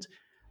 And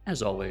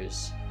as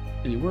always,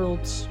 many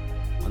worlds,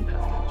 one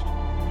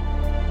path.